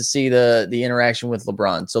still get to see the interaction with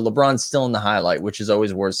LeBron. So LeBron's still in the highlight, which is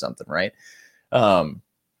always worth something, right?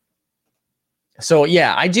 So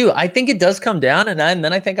yeah, I do. I think it does come down, and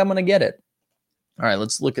then I think I'm going to get it. All right,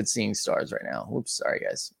 let's look at seeing stars right now. Oops, sorry,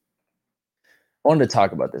 guys. I wanted to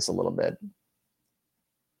talk about this a little bit.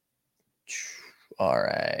 All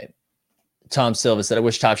right. Tom Silva said, I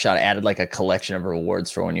wish Top Shot added like a collection of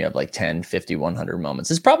rewards for when you have like 10, 50, 100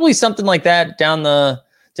 moments. It's probably something like that down the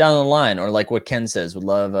line, or like what Ken says, would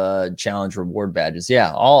love challenge reward badges.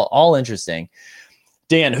 Yeah, all interesting.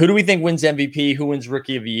 Dan, who do we think wins MVP? Who wins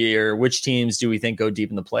Rookie of the Year? Which teams do we think go deep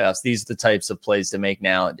in the playoffs? These are the types of plays to make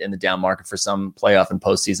now in the down market for some playoff and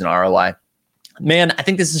postseason ROI. Man, I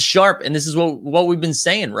think this is sharp, and this is what we've been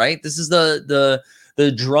saying, right? This is the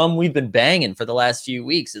drum we've been banging for the last few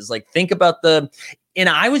weeks. Is like, think about and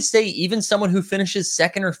I would say even someone who finishes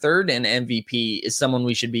second or third in MVP is someone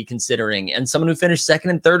we should be considering, and someone who finished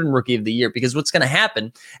second and third in Rookie of the Year, because what's going to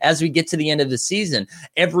happen as we get to the end of the season,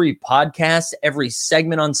 every podcast, every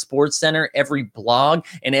segment on SportsCenter, every blog,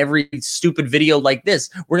 and every stupid video like this,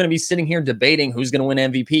 we're going to be sitting here debating who's going to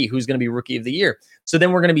win MVP, who's going to be Rookie of the Year. So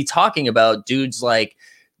then we're going to be talking about dudes like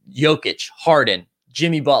Jokic, Harden,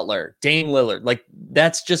 Jimmy Butler, Dame Lillard. Like,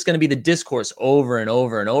 that's just going to be the discourse over and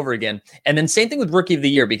over and over again. And then same thing with Rookie of the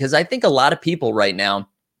Year, because I think a lot of people right now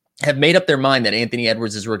have made up their mind that Anthony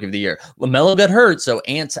Edwards is Rookie of the Year. LaMelo got hurt, so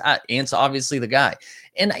Ant's obviously the guy.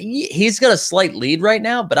 And he's got a slight lead right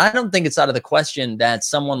now, but I don't think it's out of the question that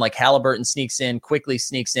someone like Halliburton sneaks in, Quickly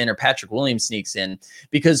sneaks in, or Patrick Williams sneaks in,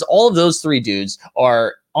 because all of those three dudes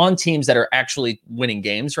are on teams that are actually winning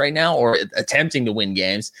games right now, or attempting to win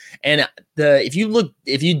games. And if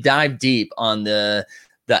you dive deep on the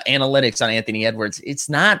analytics on Anthony Edwards, it's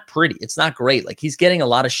not pretty. It's not great. Like, he's getting a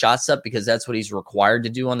lot of shots up because that's what he's required to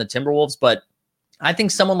do on the Timberwolves. But I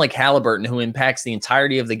think someone like Halliburton, who impacts the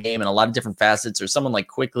entirety of the game in a lot of different facets, or someone like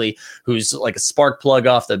Quickly, who's like a spark plug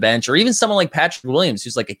off the bench, or even someone like Patrick Williams,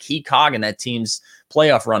 who's like a key cog in that team's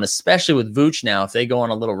playoff run, especially with Vooch now, if they go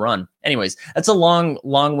on a little run. Anyways, that's a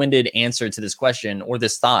long-winded answer to this question, or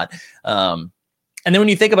this thought. And then when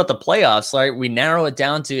you think about the playoffs, right, we narrow it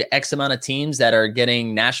down to X amount of teams that are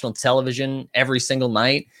getting national television every single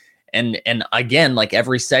night. And again, like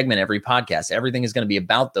every segment, every podcast, everything is going to be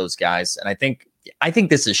about those guys. And I think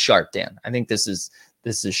this is sharp, Dan. I think this is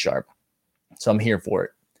sharp. So I'm here for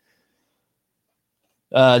it.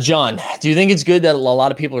 John, do you think it's good that a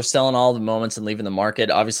lot of people are selling all the moments and leaving the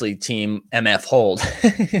market? Obviously, team MF hold.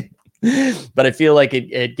 But I feel like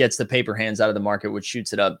it gets the paper hands out of the market, which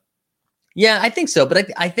shoots it up. Yeah, I think so. But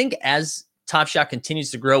I think as Top Shot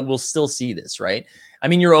continues to grow, we'll still see this, right? I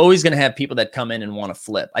mean, you're always going to have people that come in and want to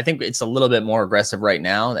flip. I think it's a little bit more aggressive right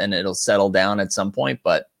now, and it'll settle down at some point.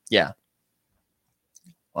 But yeah,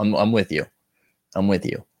 I'm with you. I'm with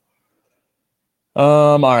you.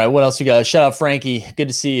 All right, what else we got? Shout out Frankie. Good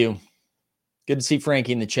to see you. Good to see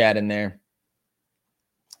Frankie in the chat in there.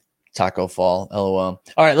 Taco Fall, LOL.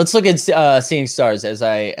 All right, let's look at Seeing Stars as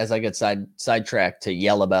I get sidetracked to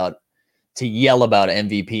yell about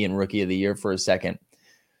MVP and Rookie of the Year for a second.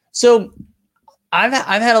 So I've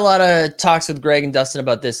had a lot of talks with Greg and Dustin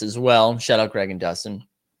about this as well. Shout out Greg and Dustin.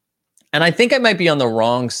 And I think I might be on the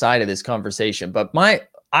wrong side of this conversation, but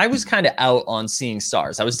I was kind of out on Seeing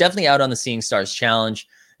Stars. I was definitely out on the Seeing Stars challenge.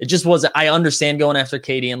 It just wasn't. I understand going after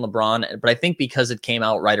KD and LeBron, but I think because it came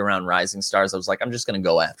out right around Rising Stars, I was like, I'm just going to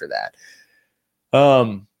go after that.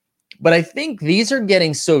 But I think these are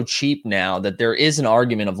getting so cheap now that there is an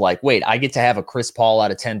argument of like, wait, I get to have a Chris Paul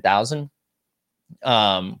out of 10,000.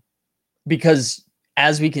 Because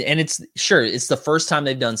as we can, and it's the first time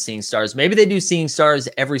they've done Seeing Stars. Maybe they do Seeing Stars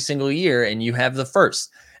every single year and you have the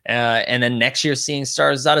first. And then next year Seeing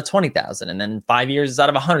Stars is out of 20,000, and then 5 years is out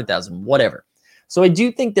of 100,000, whatever. So I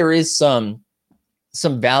do think there is some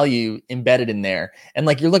value embedded in there. And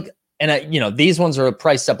like these ones are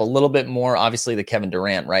priced up a little bit more. Obviously the Kevin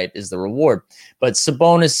Durant, right, is the reward, but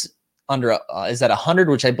Sabonis is at 100,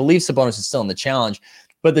 which I believe Sabonis is still in the challenge.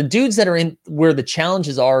 But the dudes that are in where the challenge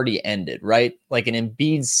has already ended, right? Like an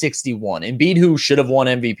Embiid 61, Embiid who should have won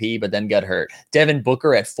MVP but then got hurt, Devin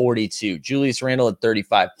Booker at 42, Julius Randle at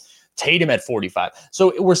 35, Tatum at 45.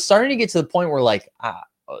 So we're starting to get to the point where like,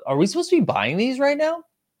 are we supposed to be buying these right now?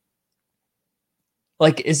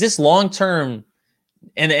 Like, is this long term?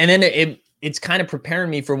 And then it's kind of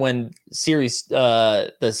preparing me for when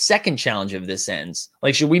the second challenge of this ends.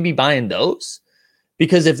 Like, should we be buying those?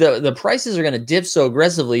 Because if the prices are going to dip so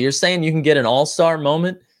aggressively, you're saying you can get an all-star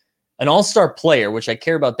moment, an all-star player, which I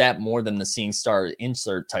care about that more than the Seeing Star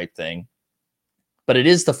insert type thing. But it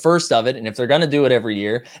is the first of it. And if they're going to do it every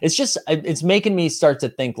year, it's making me start to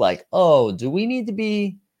think like, oh, do we need to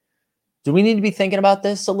be thinking about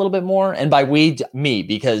this a little bit more? And by me,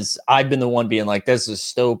 because I've been the one being like, this is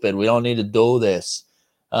stupid. We don't need to do this.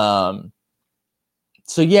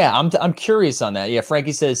 So yeah, I'm curious on that. Yeah,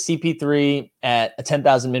 Frankie says CP3 at a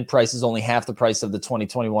 10,000 mid price is only half the price of the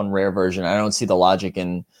 2021 rare version. I don't see the logic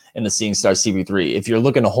in the Seeing Star CP3. If you're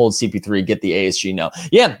looking to hold CP3, get the ASG now.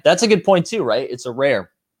 Yeah, that's a good point too, right? It's a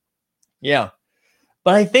rare. Yeah.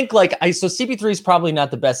 But I think so CP3 is probably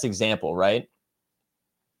not the best example, right?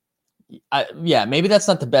 Yeah, maybe that's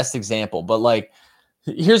not the best example, but like,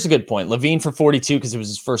 here's a good point. Levine for 42 because it was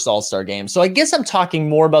his first All-Star game. So I guess I'm talking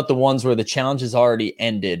more about the ones where the challenge has already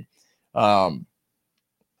ended. The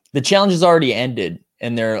challenge has already ended,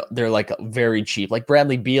 and they're like very cheap. Like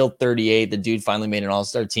Bradley Beal, 38. The dude finally made an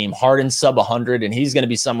all-star team. Harden sub 100, and he's going to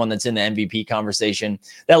be someone that's in the MVP conversation.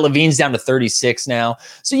 That Levine's down to 36 now.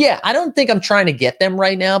 So yeah, I don't think I'm trying to get them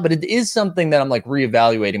right now, but it is something that I'm like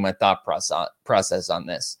reevaluating my thought process on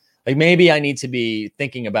this. Like maybe I need to be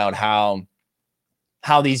thinking about how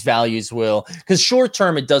these values will, because short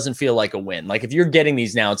term it doesn't feel like a win. Like if you're getting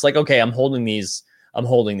these now, it's like, okay, I'm holding these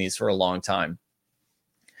for a long time.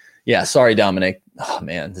 Yeah, sorry, Dominic. Oh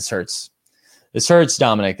man, this hurts. This hurts,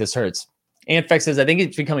 Dominic. This hurts. Antfex says, I think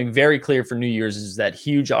it's becoming very clear for New Year's is that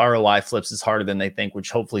huge ROI flips is harder than they think,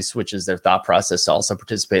 which hopefully switches their thought process to also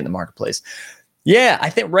participate in the marketplace. Yeah,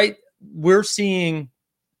 I think we're seeing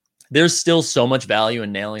there's still so much value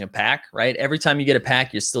in nailing a pack, right? Every time you get a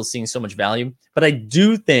pack, you're still seeing so much value. But I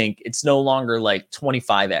do think it's no longer like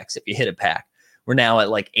 25x if you hit a pack. We're now at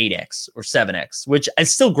like 8x or 7x, which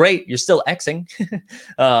is still great. You're still Xing.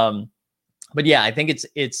 But yeah, I think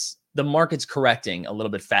it's the market's correcting a little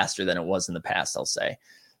bit faster than it was in the past, I'll say.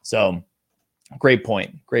 So great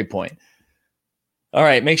point. Great point. All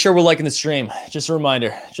right, make sure we're liking the stream. Just a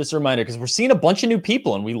reminder, because we're seeing a bunch of new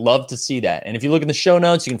people, and we love to see that. And if you look in the show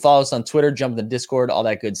notes, you can follow us on Twitter, jump in the Discord, all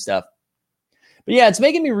that good stuff. But yeah, it's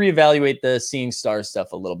making me reevaluate the Seeing Stars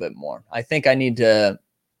stuff a little bit more. I think I need to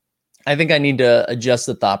adjust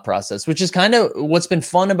the thought process, which is kind of what's been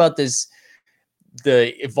fun about this,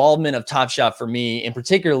 the evolvement of Top Shot for me, and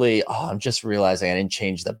particularly, I'm just realizing I didn't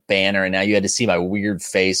change the banner, and now you had to see my weird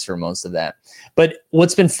face for most of that. But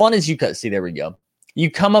what's been fun is see, there we go. You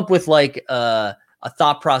come up with like a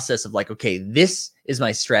thought process of like, okay, this is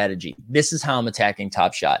my strategy. This is how I'm attacking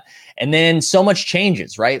Top Shot. And then so much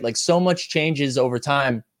changes, right? Like so much changes over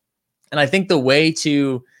time. And I think the way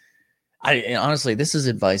to, honestly, this is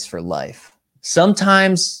advice for life.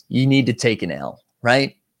 Sometimes you need to take an L,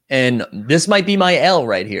 right? And this might be my L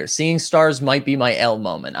right here. Seeing Stars might be my L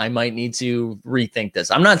moment. I might need to rethink this.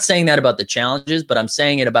 I'm not saying that about the challenges, but I'm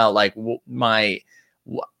saying it about like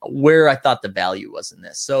where I thought the value was in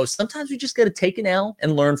this. So sometimes we just got to take an L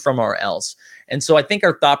and learn from our L's. And so I think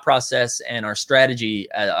our thought process and our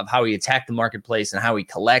strategy of how we attack the marketplace and how we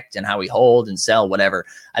collect and how we hold and sell, whatever,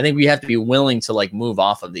 I think we have to be willing to like move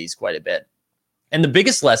off of these quite a bit. And the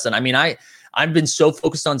biggest lesson, I mean, I've been so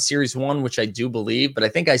focused on Series 1, which I do believe, but I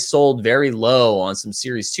think I sold very low on some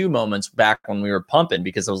Series 2 moments back when we were pumping,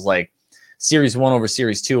 because I was like, Series 1 over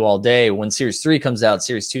Series 2 all day. When Series 3 comes out,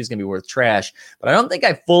 Series 2 is going to be worth trash. But I don't think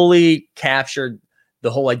I fully captured the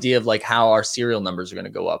whole idea of like how our serial numbers are going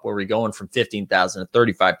to go up, where we're going from 15,000 to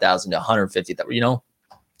 35,000 to 150,000, you know?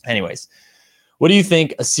 Anyways, what do you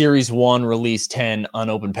think a Series 1 release 10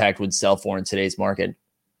 unopened pack would sell for in today's market?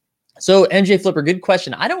 So MJ Flipper, good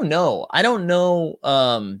question. I don't know.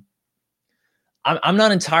 I'm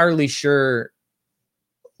not entirely sure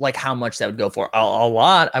like how much that would go for. A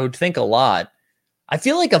lot. I would think a lot. I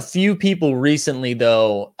feel like a few people recently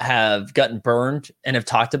though have gotten burned and have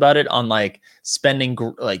talked about it on like spending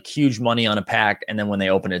like huge money on a pack, and then when they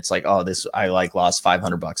open it, it's like, oh, this I like lost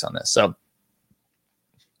 $500 on this. So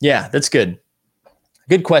yeah, that's good.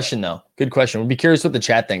 Good question though. Good question. We'll be curious what the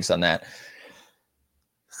chat thinks on that.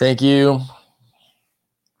 Thank you.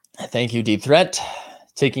 Thank you, Deep Threat.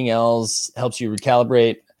 Taking L's helps you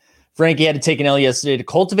recalibrate. Frankie had to take an L yesterday to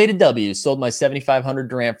cultivate a W. Sold my 7,500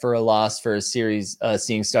 Durant for a loss for a series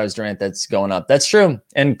Seeing Stars Durant that's going up. That's true.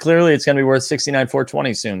 And clearly it's going to be worth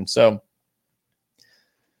 69,420 soon. So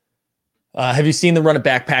have you seen the run of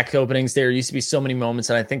backpack openings? There used to be so many moments,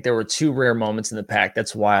 and I think there were 2 rare moments in the pack.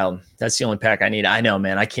 That's wild. That's the only pack I need. I know,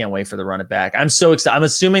 man. I can't wait for the run it back. I'm so excited. I'm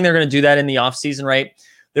assuming they're going to do that in the offseason, right?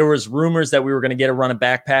 There was rumors that we were going to get a run of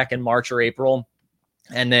backpack in March or April.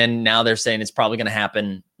 And then now they're saying it's probably going to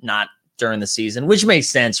happen not during the season, which makes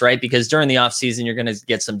sense, right? Because during the off season, you're going to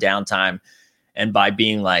get some downtime. And by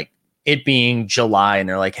being like it being July and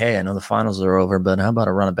they're like, hey, I know the finals are over, but how about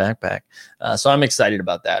a run of backpack? So I'm excited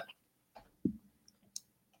about that.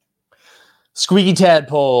 Squeaky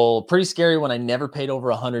Tadpole, pretty scary when I never paid over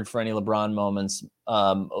 100 for any LeBron moments.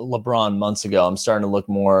 LeBron months ago, I'm starting to look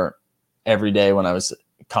more every day when I was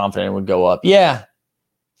confident it would go up. Yeah.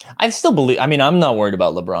 I still believe, I mean, I'm not worried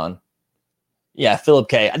about LeBron. Yeah, Philip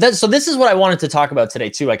K. So this is what I wanted to talk about today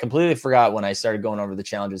too. I completely forgot when I started going over the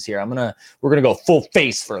challenges here. We're gonna go full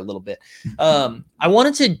face for a little bit. I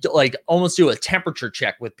wanted to like almost do a temperature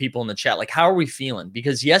check with people in the chat. Like, how are we feeling?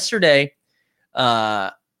 Because yesterday,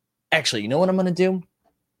 actually, you know what I'm gonna do?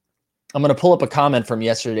 I'm gonna pull up a comment from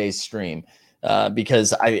yesterday's stream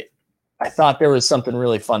because I thought there was something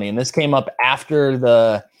really funny, and this came up after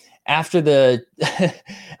the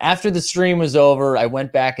stream was over. I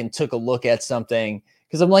went back and took a look at something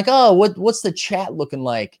because I'm like, oh, what's the chat looking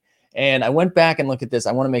like? And I went back and looked at this.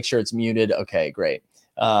 I want to make sure it's muted. Okay, great.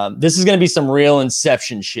 This is going to be some real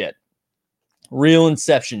Inception shit. Real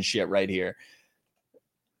Inception shit right here.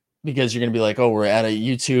 Because you're going to be like, oh, we're at a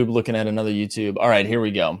YouTube looking at another YouTube. All right, here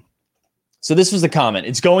we go. So this was the comment.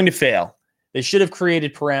 It's going to fail. They should have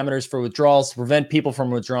created parameters for withdrawals to prevent people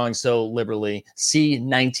from withdrawing so liberally. See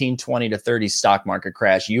 1920 to 30 stock market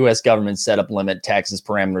crash. U.S. government set up limit taxes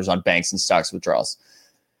parameters on banks and stocks withdrawals.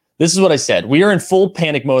 This is what I said. We are in full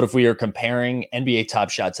panic mode if we are comparing NBA Top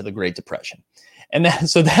Shot to the Great Depression. And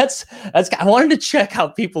that's I wanted to check how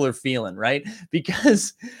people are feeling, right?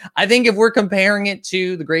 Because I think if we're comparing it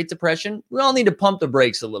to the Great Depression, we all need to pump the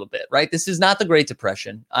brakes a little bit, right? This is not the Great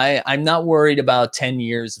Depression. I'm not worried about 10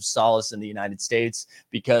 years of solace in the United States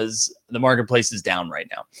because the marketplace is down right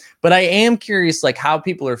now. But I am curious, like, how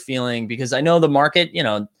people are feeling, because I know the market,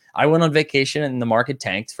 I went on vacation and the market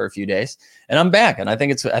tanked for a few days and I'm back. And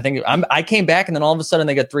I came back and then all of a sudden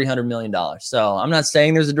they got $300 million. So I'm not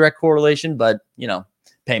saying there's a direct correlation, but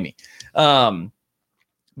pay me.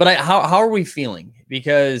 But how are we feeling?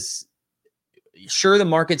 Because sure, the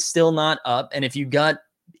market's still not up. And if you got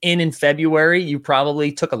in February, you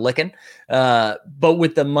probably took a licking. But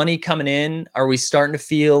with the money coming in, are we starting to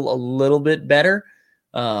feel a little bit better?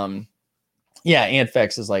 Yeah.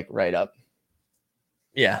 Antfex is like right up.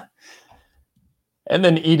 Yeah. And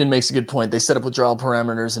then Eden makes a good point. They set up withdrawal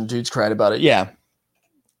parameters and dudes cried about it. Yeah.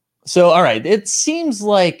 So, all right. It seems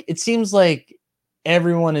like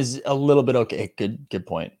everyone is a little bit okay. Good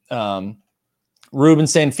point. Ruben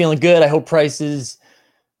saying, feeling good. I hope prices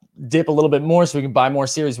dip a little bit more so we can buy more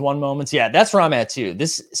Series 1 moments. Yeah, that's where I'm at too.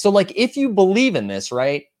 So like, if you believe in this,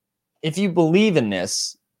 right? If you believe in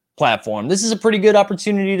this platform, this is a pretty good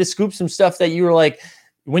opportunity to scoop some stuff that you were like,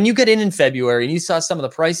 when you get in February and you saw some of the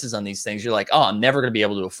prices on these things, you're like, oh, I'm never going to be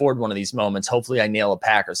able to afford one of these moments. Hopefully I nail a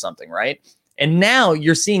pack or something, right? And now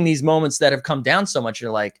you're seeing these moments that have come down so much.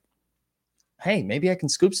 You're like, hey, maybe I can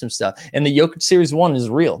scoop some stuff. And the Jokic Series 1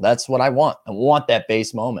 is real. That's what I want. I want that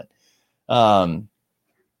base moment. And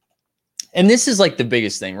this is like the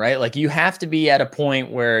biggest thing, right? Like you have to be at a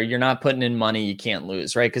point where you're not putting in money you can't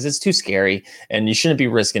lose, right? Because it's too scary and you shouldn't be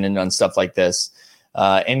risking it on stuff like this.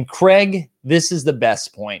 And Craig, this is the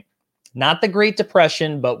best point. Not the Great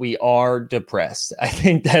Depression, but we are depressed. I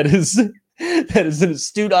think that is an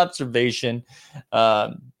astute observation.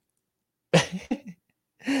 That's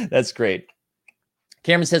great.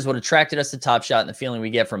 Cameron says, what attracted us to Top Shot and the feeling we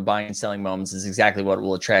get from buying and selling moments is exactly what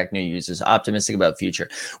will attract new users. Optimistic about future.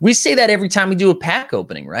 We say that every time we do a pack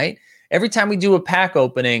opening, right? Every time we do a pack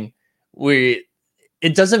opening,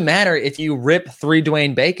 it doesn't matter if you rip 3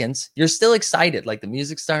 Dwayne Bacons, you're still excited. Like the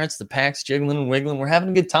music starts, the pack's jiggling and wiggling. We're having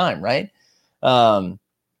a good time, right? And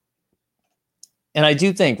I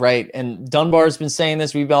do think, right, and Dunbar's been saying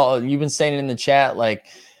this, you've been saying it in the chat, like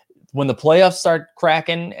when the playoffs start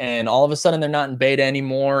cracking and all of a sudden they're not in beta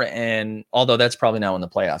anymore, and although that's probably not when the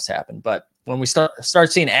playoffs happen, but when we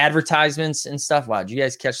start seeing advertisements and stuff, wow, did you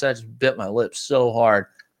guys catch that? Just bit my lips so hard.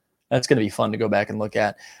 That's going to be fun to go back and look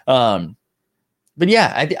at. But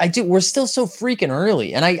yeah, I do. We're still so freaking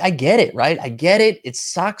early. And I get it, right? I get it. It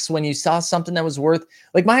sucks when you saw something that was worth,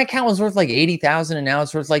 like my account was worth like 80,000 and now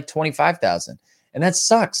it's worth like 25,000. And that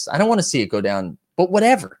sucks. I don't want to see it go down, but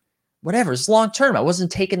whatever. It's long term. I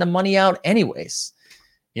wasn't taking the money out anyways,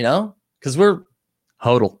 because we're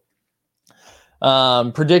hodl.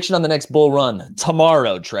 Prediction on the next bull run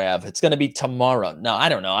tomorrow, Trav. It's going to be tomorrow. No, I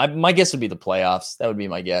don't know. My guess would be the playoffs. That would be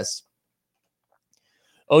my guess.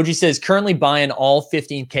 OG says, currently buying all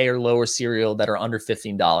 15K or lower cereal that are under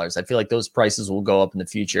 $15. I feel like those prices will go up in the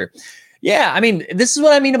future. Yeah, I mean, this is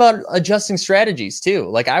what I mean about adjusting strategies too.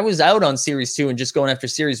 Like I was out on Series 2 and just going after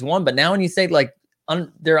Series 1, but now when you think like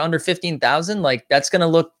they're under 15,000, like that's gonna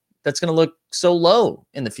look so low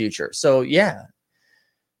in the future. So yeah,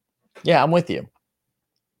 I'm with you.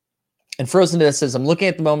 And Frozen Death says, I'm looking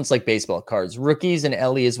at the moments like baseball cards. Rookies and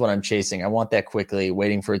Ellie is what I'm chasing. I want that quickly,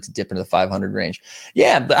 waiting for it to dip into the 500 range.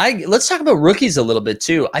 Yeah, but let's talk about rookies a little bit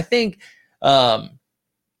too. I think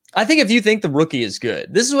if you think the rookie is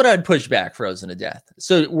good, this is what I'd push back Frozen to Death.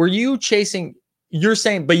 So were you chasing, you're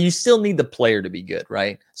saying, but you still need the player to be good,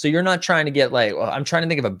 right? So you're not trying to get like, I'm trying to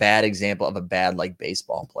think of a bad example of a bad like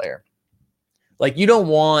baseball player. Like you don't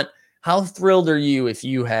want, how thrilled are you if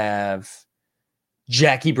you have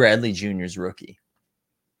Jackie Bradley Jr.'s rookie,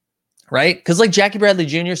 right? Because like Jackie Bradley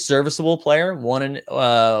Jr., serviceable player, won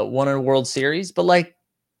a World Series, but like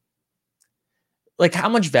how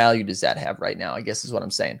much value does that have right now? I guess is what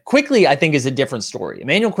I'm saying. Quickly, I think is a different story.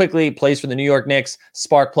 Emmanuel Quickly plays for the New York Knicks,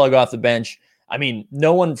 spark plug off the bench. I mean,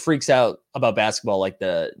 no one freaks out about basketball like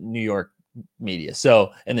the New York media.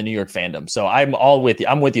 So, and the New York fandom. So I'm all with you.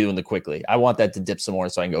 I'm with you in the quickly. I want that to dip some more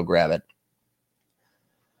so I can go grab it.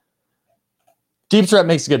 Deep Threat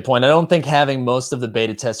makes a good point. I don't think having most of the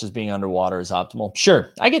beta testers being underwater is optimal.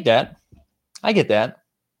 Sure. I get that.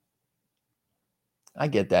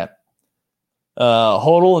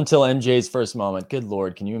 Hodl until MJ's first moment. Good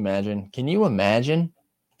Lord. Can you imagine?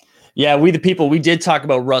 Yeah, we the people, we did talk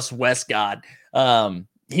about Russ Westcott.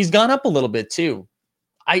 He's gone up a little bit too.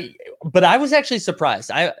 But I was actually surprised.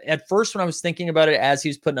 At first, when I was thinking about it as he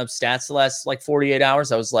was putting up stats the last like 48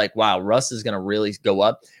 hours, I was like, wow, Russ is going to really go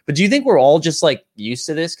up. But do you think we're all just like used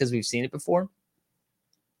to this because we've seen it before?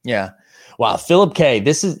 Yeah. Wow. Philip K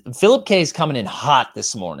is coming in hot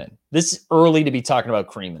this morning. This is early to be talking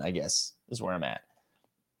about Freeman, I guess, is where I'm at.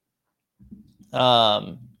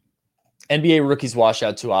 NBA rookies wash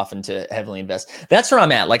out too often to heavily invest. That's where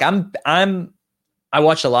I'm at. Like I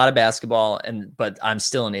watch a lot of basketball, but I'm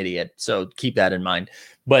still an idiot. So keep that in mind.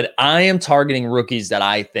 But I am targeting rookies that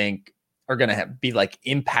I think are going to be like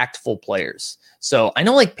impactful players. So I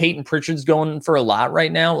know like Peyton Pritchard's going for a lot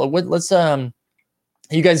right now. Let's are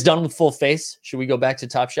you guys done with full face? Should we go back to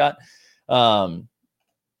Top Shot?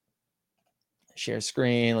 Share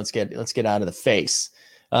screen. Let's get out of the face.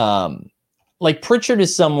 Like Pritchard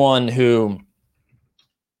is someone who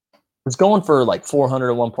was going for like 400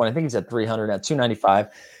 at one point. I think he's at 300 at 295.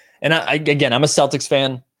 And again, I'm a Celtics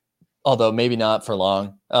fan, although maybe not for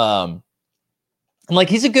long. And like,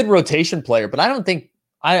 he's a good rotation player, but I don't think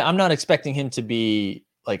I'm not expecting him to be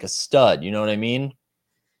like a stud. You know what I mean?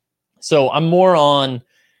 So I'm more on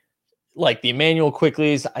like the Emmanuel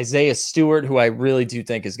Quickly's, Isaiah Stewart, who I really do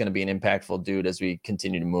think is going to be an impactful dude as we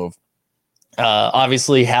continue to move.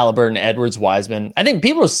 Obviously Halliburton, Edwards, Wiseman. I think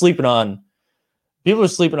people are sleeping on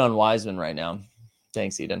Wiseman right now.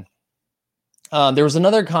 Thanks, Eden. There was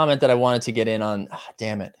another comment that I wanted to get in on.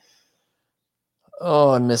 Damn it.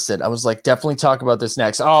 Oh, I missed it. I was like, definitely talk about this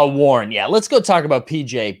next. Oh, Warren. Yeah, let's go talk about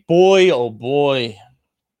PJ. Boy, oh boy.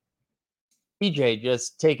 PJ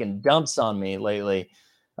just taking dumps on me lately.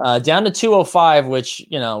 Down to 205, which,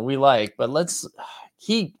 we like, but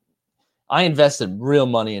I invested real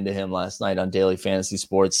money into him last night on Daily Fantasy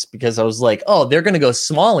Sports because I was like, oh, they're going to go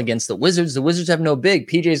small against the Wizards. The Wizards have no big.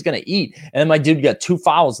 PJ's going to eat. And then my dude got 2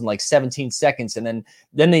 fouls in like 17 seconds. And then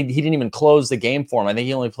he didn't even close the game for him. I think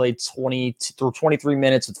he only played 23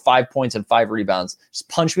 minutes with 5 points and 5 rebounds. Just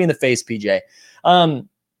punch me in the face, PJ.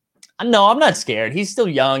 No, I'm not scared. He's still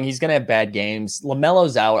young. He's going to have bad games.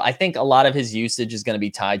 LaMelo's out. I think a lot of his usage is going to be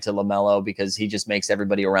tied to LaMelo because he just makes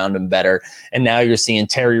everybody around him better. And now you're seeing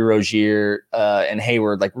Terry Rozier and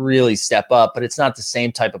Hayward like really step up, but it's not the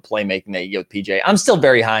same type of playmaking that you get with PJ. I'm still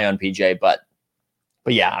very high on PJ, but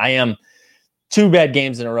yeah, I am. 2 bad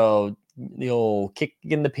games in a row. The old kick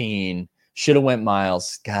in the peen. Should have went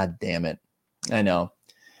Miles. God damn it. I know.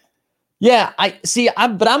 Yeah,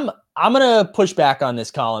 I'm going to push back on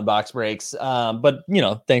this Colin box breaks. But,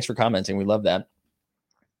 thanks for commenting. We love that.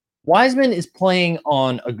 Wiseman is playing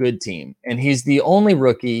on a good team, and he's the only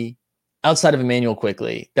rookie outside of Emmanuel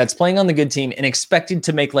Quickly that's playing on the good team and expected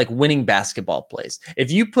to make like winning basketball plays.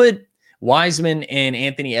 If you put Wiseman and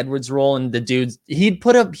Anthony Edwards role and the dudes, he'd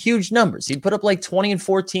put up huge numbers. He'd put up like 20 and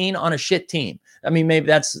 14 on a shit team. I mean, maybe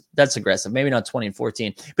that's aggressive. Maybe not 20 and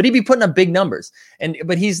 14, but he'd be putting up big numbers.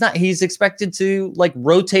 But he's not. He's expected to like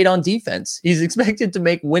rotate on defense. He's expected to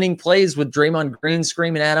make winning plays with Draymond Green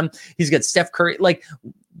screaming at him. He's got Steph Curry. Like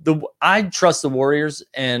I trust the Warriors,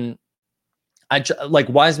 and like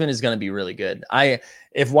Wiseman is going to be really good.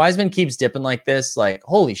 If Wiseman keeps dipping like this, like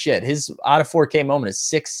holy shit, his out of 4K moment is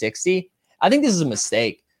 660. I think this is a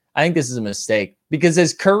mistake. Because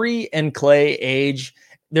as Curry and Clay age,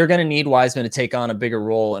 they're going to need Wiseman to take on a bigger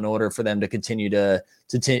role in order for them to continue to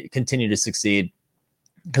continue to succeed.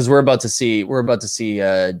 Because we're about to see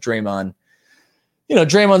Draymond.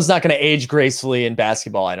 Draymond's not going to age gracefully in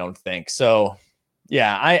basketball, I don't think. So,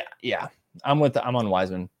 I'm on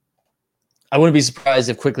Wiseman. I wouldn't be surprised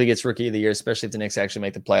if Quickly gets Rookie of the Year, especially if the Knicks actually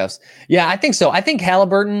make the playoffs. Yeah, I think so. I think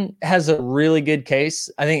Halliburton has a really good case.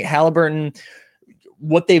 I think Halliburton,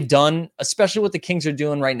 what they've done, especially what the Kings are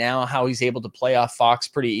doing right now, how he's able to play off Fox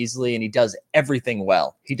pretty easily, and he does everything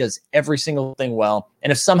well. He does every single thing well.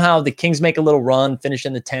 And if somehow the Kings make a little run, finish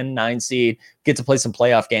in the 10-9 seed, get to play some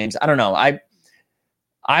playoff games, I don't know.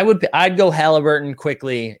 I'd go Halliburton,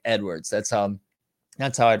 Quickly, Edwards. That's how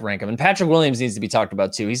I'd rank him. And Patrick Williams needs to be talked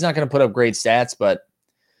about too. He's not going to put up great stats, but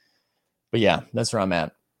yeah, that's where I'm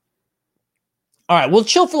at. All right, we'll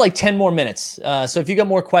chill for like 10 more minutes. So if you got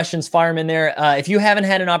more questions, fire them in there. If you haven't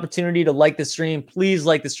had an opportunity to like the stream, please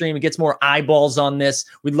like the stream. It gets more eyeballs on this.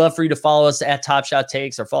 We'd love for you to follow us at Top Shot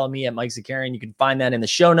Takes or follow me at Mike Zakarian. You can find that in the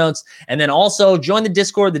show notes. And then also join the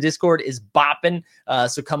Discord. The Discord is bopping.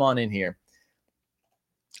 So come on in here.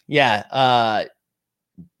 Yeah.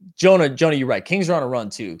 Jonah, you're right. Kings are on a run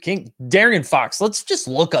too. De'Aaron Fox. Let's just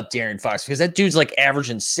look up De'Aaron Fox because that dude's like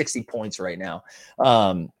averaging 60 points right now.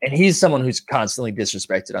 And he's someone who's constantly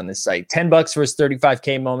disrespected on this site. $10 for his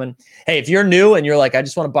 35K moment. Hey, if you're new and you're like, I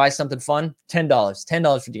just want to buy something fun, $10.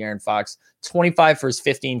 $10 for De'Aaron Fox. 25 for his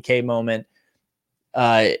 15K moment.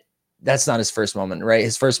 That's not his first moment, right?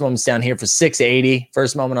 His first moment's down here for 680.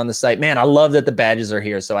 First moment on the site. Man, I love that the badges are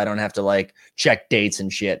here so I don't have to like check dates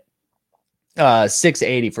and shit.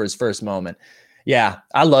 680 for his first moment. Yeah,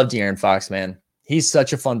 I love De'Aaron Fox, man. He's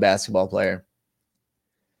such a fun basketball player.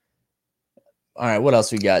 All right, what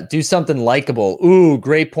else we got? Do something likable. Ooh,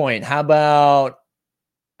 great point. How about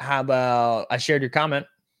I shared your comment.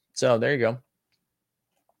 So there you go.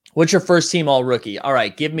 What's your first team all rookie? All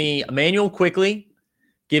right, give me Emmanuel Quickley.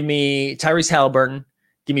 Give me Tyrese Halliburton.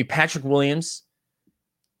 Give me Patrick Williams.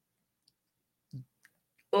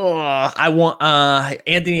 Oh, I want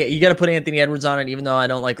Anthony. You got to put Anthony Edwards on it, even though I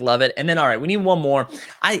don't love it. And then, all right, we need one more.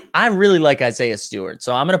 I really like Isaiah Stewart,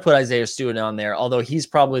 so I'm going to put Isaiah Stewart on there. Although he's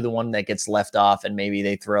probably the one that gets left off, and maybe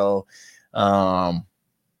they throw. I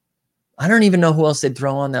don't even know who else they'd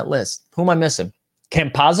throw on that list. Who am I missing?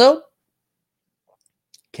 Campazzo.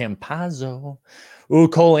 Ooh,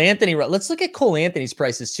 Cole Anthony. Let's look at Cole Anthony's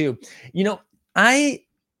prices too. You know, I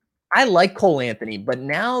like Cole Anthony, but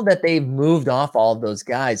now that they've moved off all of those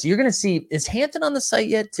guys, you're going to see, is Hampton on the site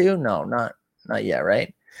yet too? No, not yet,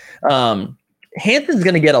 right? Hampton's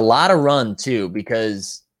going to get a lot of run too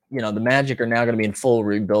because, you know, the Magic are now going to be in full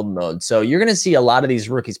rebuild mode. So you're going to see a lot of these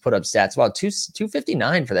rookies put up stats. Wow,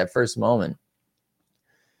 259 for that first moment.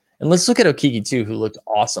 And let's look at Okeke too, who looked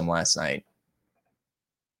awesome last night.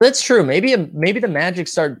 That's true. Maybe the Magic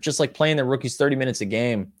start just like playing their rookies 30 minutes a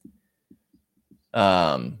game.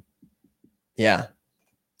 Yeah,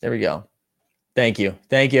 there we go. Thank you.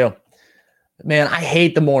 Man, I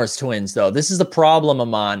hate the Morris twins, though. This is the problem,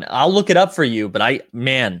 Amon. I'll look it up for you, but I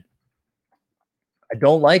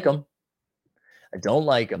don't like them.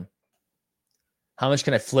 How much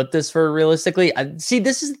can I flip this for realistically? See,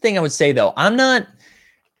 this is the thing I would say, though.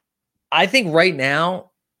 I think right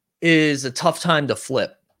now is a tough time to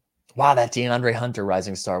flip. Wow, that DeAndre Hunter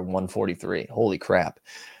Rising Star 143. Holy crap.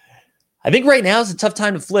 I think right now is a tough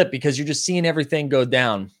time to flip because you're just seeing everything go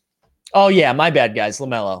down. Oh, yeah, my bad, guys.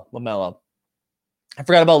 LaMelo. I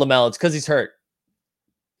forgot about LaMelo. It's because he's hurt.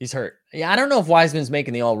 Yeah, I don't know if Wiseman's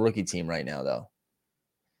making the all-rookie team right now, though.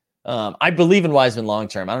 I believe in Wiseman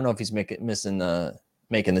long-term. I don't know if he's making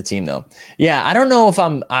the team, though. Yeah, I don't know if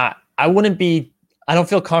I don't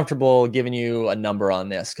feel comfortable giving you a number on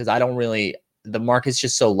this because the market's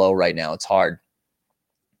just so low right now. It's hard.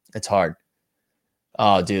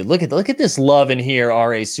 Oh, dude, look at this love in here,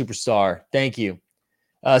 RA Superstar. Thank you.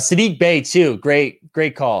 Sadiq Bey, too.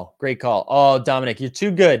 Great call. Oh, Dominic, you're too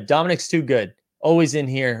good. Dominic's too good. Always in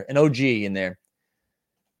here. An OG in there.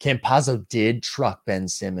 Campazzo did truck Ben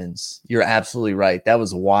Simmons. You're absolutely right. That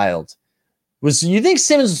was wild. You think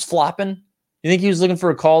Simmons was flopping? You think he was looking for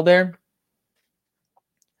a call there?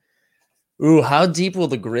 Ooh, how deep will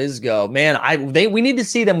the Grizz go? Man, we need to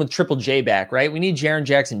see them with Triple J back, right? We need Jaren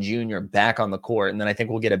Jackson Jr. back on the court, and then I think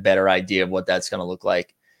we'll get a better idea of what that's going to look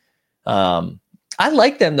like. I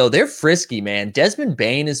like them, though. They're frisky, man. Desmond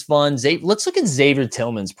Bane is fun. Let's look at Xavier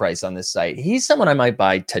Tillman's price on this site. He's someone I might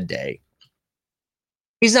buy today.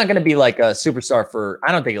 He's not going to be like a superstar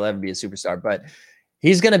I don't think he'll ever be a superstar, but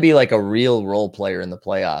he's going to be like a real role player in the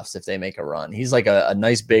playoffs if they make a run. He's like a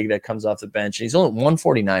nice big that comes off the bench. He's only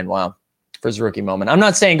 149. Wow. For his rookie moment. I'm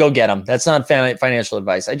not saying go get him. That's not financial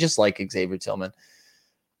advice. I just like Xavier Tillman.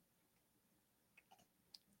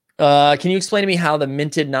 Can you explain to me how the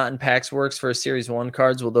minted not in packs works for Series 1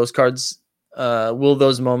 cards? Will those cards, will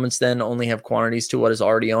those moments then only have quantities to what is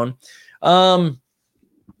already on?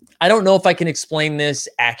 I don't know if I can explain this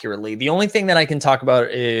accurately. The only thing that I can talk about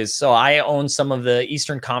is, so I own some of the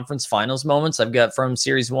Eastern Conference Finals moments I've got from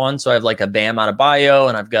Series 1. So I have like a Bam Adebayo,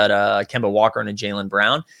 and I've got a Kemba Walker and a Jaylen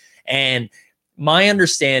Brown. And my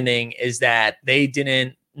understanding is that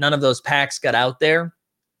none of those packs got out there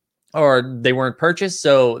or they weren't purchased.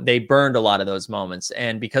 So they burned a lot of those moments.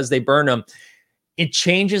 And because they burned them, it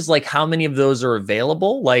changes like how many of those are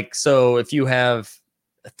available. Like, so if you have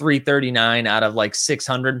 339 out of like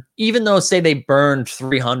 600, even though say they burned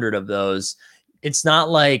 300 of those, it's not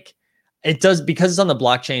like it does because it's on the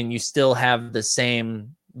blockchain. You still have the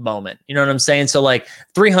same moment. You know what I'm saying? So like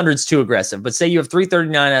 300 is too aggressive, but say you have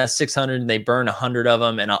 339 out of 600 and they burn 100 of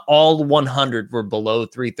them and all 100 were below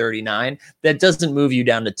 339. That doesn't move you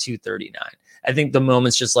down to 239. I think the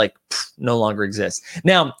moment's just like no longer exists.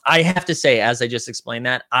 Now, I have to say, as I just explained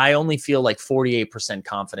that, I only feel like 48%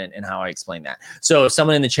 confident in how I explain that. So if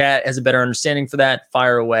someone in the chat has a better understanding for that,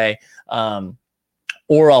 fire away.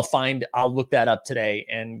 Or I'll look that up today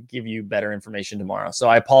and give you better information tomorrow. So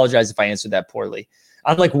I apologize if I answered that poorly.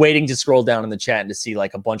 I'm like waiting to scroll down in the chat and to see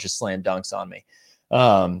like a bunch of slam dunks on me.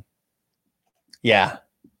 Yeah.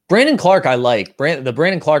 Brandon Clark, I like. The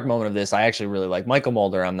Brandon Clark moment of this, I actually really like. Michael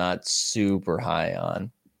Mulder, I'm not super high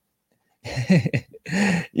on.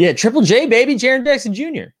 Yeah, Triple J, baby, Jaren Jackson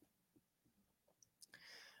Jr.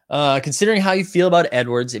 Considering how you feel about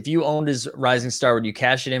Edwards, if you owned his Rising Star, would you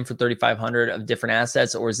cash it in for 3,500 of different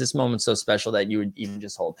assets, or is this moment so special that you would even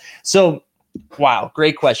just hold? So, wow,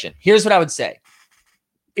 great question. Here's what I would say.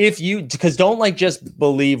 Because don't like just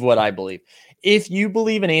believe what I believe. If you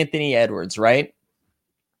believe in Anthony Edwards, right?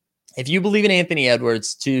 If you believe in Anthony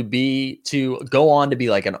Edwards to go on to be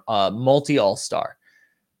like a multi all-star,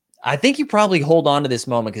 I think you probably hold on to this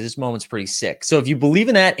moment because this moment's pretty sick. So if you believe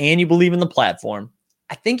in that and you believe in the platform,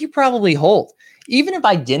 I think you probably hold. Even if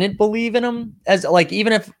I didn't believe in him,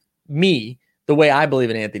 even if the way I believe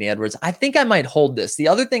in Anthony Edwards, I think I might hold this. The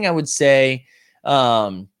other thing I would say,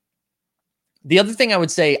 I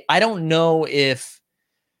don't know if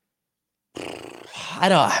I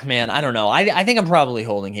don't know. I think I'm probably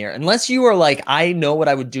holding here. Unless you are like, I know what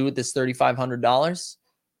I would do with this $3,500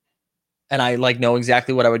 and I like know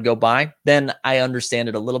exactly what I would go buy, then I understand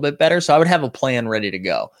it a little bit better. So I would have a plan ready to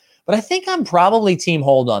go. But I think I'm probably team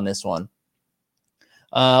hold on this one.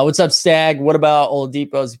 What's up, Stag? What about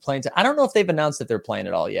Oladipo? Is he playing? I don't know if they've announced that they're playing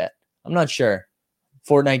at all yet. I'm not sure.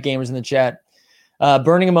 Fortnite gamers in the chat.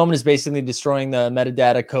 Burning a moment is basically destroying the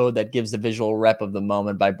metadata code that gives the visual rep of the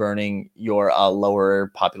moment by burning your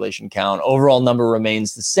lower population count. Overall number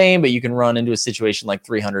remains the same, but you can run into a situation like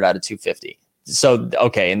 300 out of 250. So,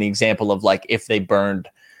 okay, in the example of like if they burned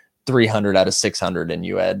 300 out of 600 and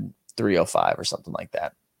you had 305 or something like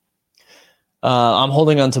that. I'm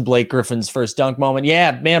holding on to Blake Griffin's first dunk moment.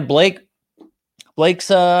 Yeah, man, Blake's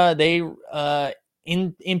they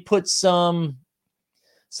input some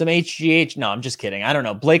HGH. No, I'm just kidding. I don't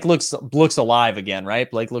know. Blake looks alive again,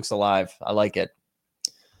 right? Blake looks alive. I like it.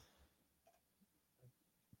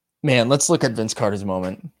 Man, let's look at Vince Carter's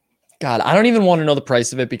moment. God, I don't even want to know the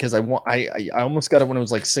price of it because I almost got it when it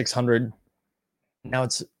was like 600. Now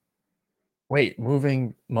it's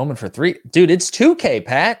moving moment for 3. Dude, it's 2K,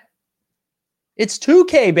 Pat. It's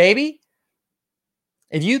 2K, baby.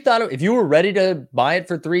 If you were ready to buy it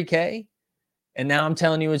for 3K, and now I'm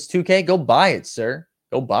telling you it's 2K, go buy it, sir.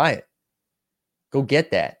 Go buy it. Go get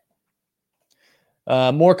that.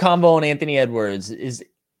 More combo on Anthony Edwards.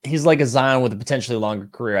 He's like a Zion with a potentially longer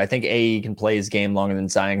career. I think AE can play his game longer than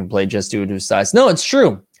Zion can play just due to his size. No, it's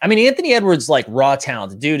true. I mean, Anthony Edwards, like raw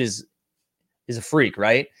talent. The dude is a freak,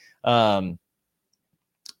 right?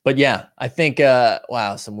 But yeah, I think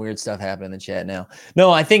wow, some weird stuff happened in the chat now. No,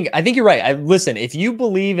 I think you're right. Listen, if you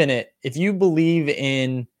believe in it, if you believe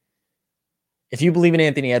in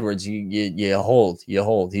Anthony Edwards, you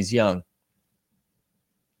hold. He's young.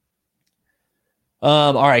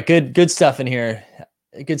 All right, good stuff in here.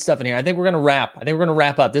 Good stuff in here. I think we're gonna wrap.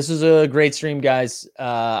 Up. This was a great stream, guys.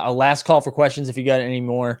 A last call for questions if you got any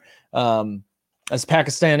more. As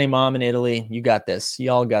Pakistani mom in Italy, you got this.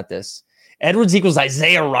 Y'all got this. Edwards equals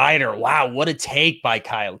Isaiah Ryder. Wow, what a take by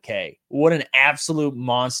Kyle K. What an absolute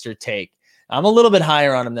monster take. I'm a little bit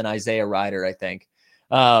higher on him than Isaiah Ryder, I think.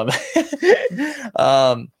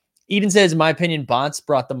 Eden says, in my opinion, bots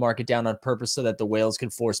brought the market down on purpose so that the whales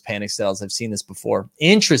could force panic sells. I've seen this before.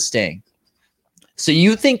 Interesting. So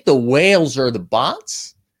you think the whales are the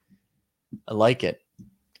bots? I like it.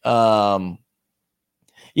 Yeah,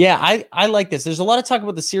 I like this. There's a lot of talk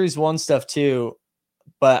about the Series 1 stuff too.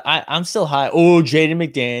 But I'm still high. Oh, Jaden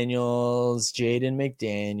McDaniels.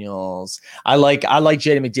 I like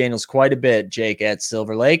Jaden McDaniels quite a bit, Jake, at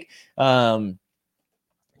Silver Lake. Jaden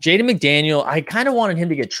McDaniel, I kind of wanted him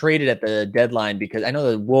to get traded at the deadline because I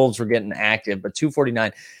know the Wolves were getting active, but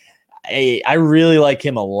 249. I really like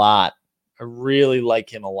him a lot.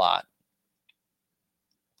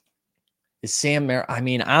 Is Sam Merrill? I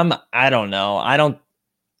mean, I don't know.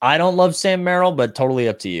 I don't love Sam Merrill, but totally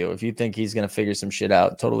up to you. If you think he's going to figure some shit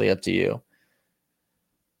out, totally up to you.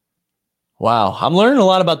 Wow. I'm learning a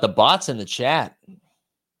lot about the bots in the chat.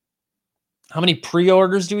 How many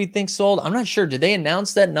pre-orders do we think sold? I'm not sure. Did they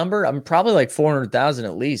announce that number? I'm probably like 400,000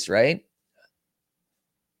 at least, right?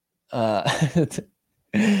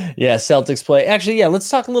 Yeah, Celtics play. Actually, yeah, let's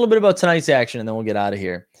talk a little bit about tonight's action and then we'll get out of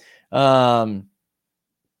here.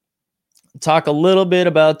 Talk a little bit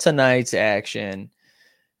about tonight's action.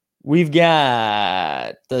 We've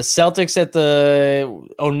got the Celtics at the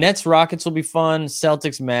Nets Rockets will be fun.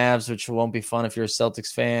 Celtics Mavs, which won't be fun if you're a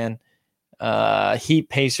Celtics fan. Heat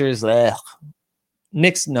Pacers.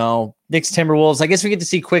 Knicks, no. Knicks Timberwolves. I guess we get to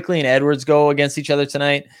see Quickly and Edwards go against each other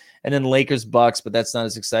tonight. And then Lakers Bucks, but that's not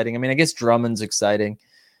as exciting. I mean, I guess Drummond's exciting.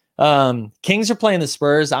 Kings are playing the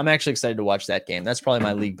Spurs. I'm actually excited to watch that game. That's probably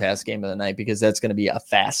my league pass game of the night because that's going to be a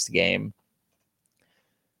fast game.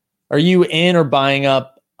 Are you in or buying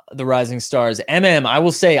up the Rising Stars? I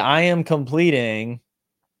will say I am completing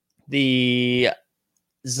the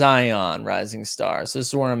Zion Rising Star. So this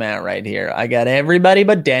is where I'm at right here. I got everybody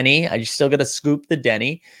but Denny. I still got to scoop the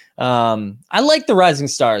Denny. I like the Rising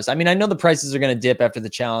Stars. I mean, I know the prices are going to dip after the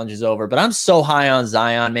challenge is over, but I'm so high on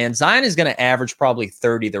Zion, man. Zion is going to average probably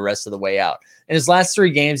 30 the rest of the way out. In his last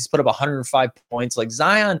 3 games, he's put up 105 points. Like,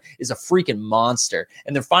 Zion is a freaking monster,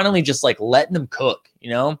 and they're finally just like letting him cook,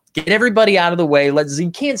 get everybody out of the way.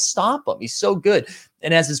 You can't stop him. He's so good.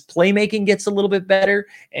 And as his playmaking gets a little bit better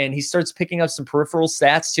and he starts picking up some peripheral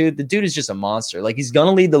stats too, the dude is just a monster. Like, he's going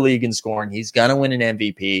to lead the league in scoring. He's going to win an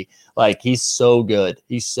MVP. Like, he's so good.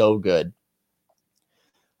 He's so good.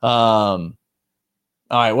 All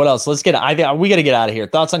right, what else? We got to get out of here.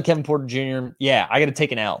 Thoughts on Kevin Porter Jr.? Yeah, I got to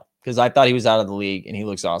take an L because I thought he was out of the league and he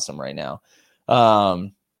looks awesome right now.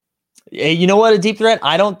 You know what? A deep threat.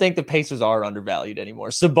 I don't think the Pacers are undervalued anymore.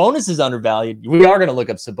 Sabonis is undervalued. We are going to look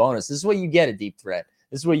up Sabonis. This is what you get, a deep threat.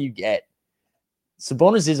 This is what you get.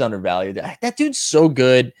 Sabonis is undervalued. That dude's so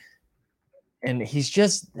good. And he's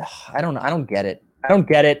just, I don't get it. I don't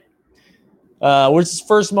get it. Where's his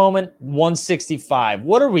first moment? 165.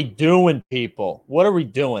 What are we doing, people? What are we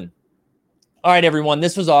doing? All right, everyone.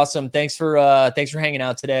 This was awesome. Thanks for hanging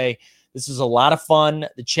out today. This was a lot of fun.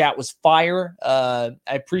 The chat was fire. I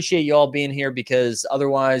appreciate you all being here because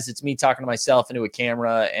otherwise it's me talking to myself into a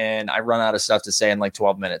camera and I run out of stuff to say in like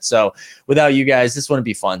 12 minutes. So without you guys, this wouldn't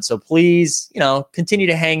be fun. So please, continue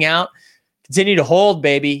to hang out, continue to hold,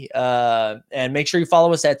 baby. And make sure you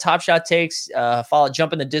follow us at Top Shot Takes.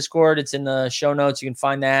 Jump in the Discord. It's in the show notes. You can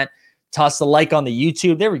find that. Toss the like on the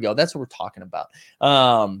YouTube. There we go. That's what we're talking about.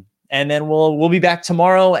 And then we'll be back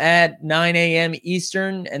tomorrow at 9 a.m.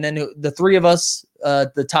 Eastern. And then the 3 of us,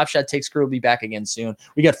 the Top Shot Takes crew, will be back again soon.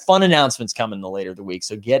 We got fun announcements coming later the week,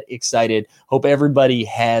 so get excited. Hope everybody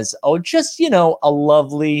has a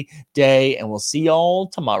lovely day, and we'll see y'all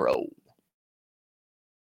tomorrow.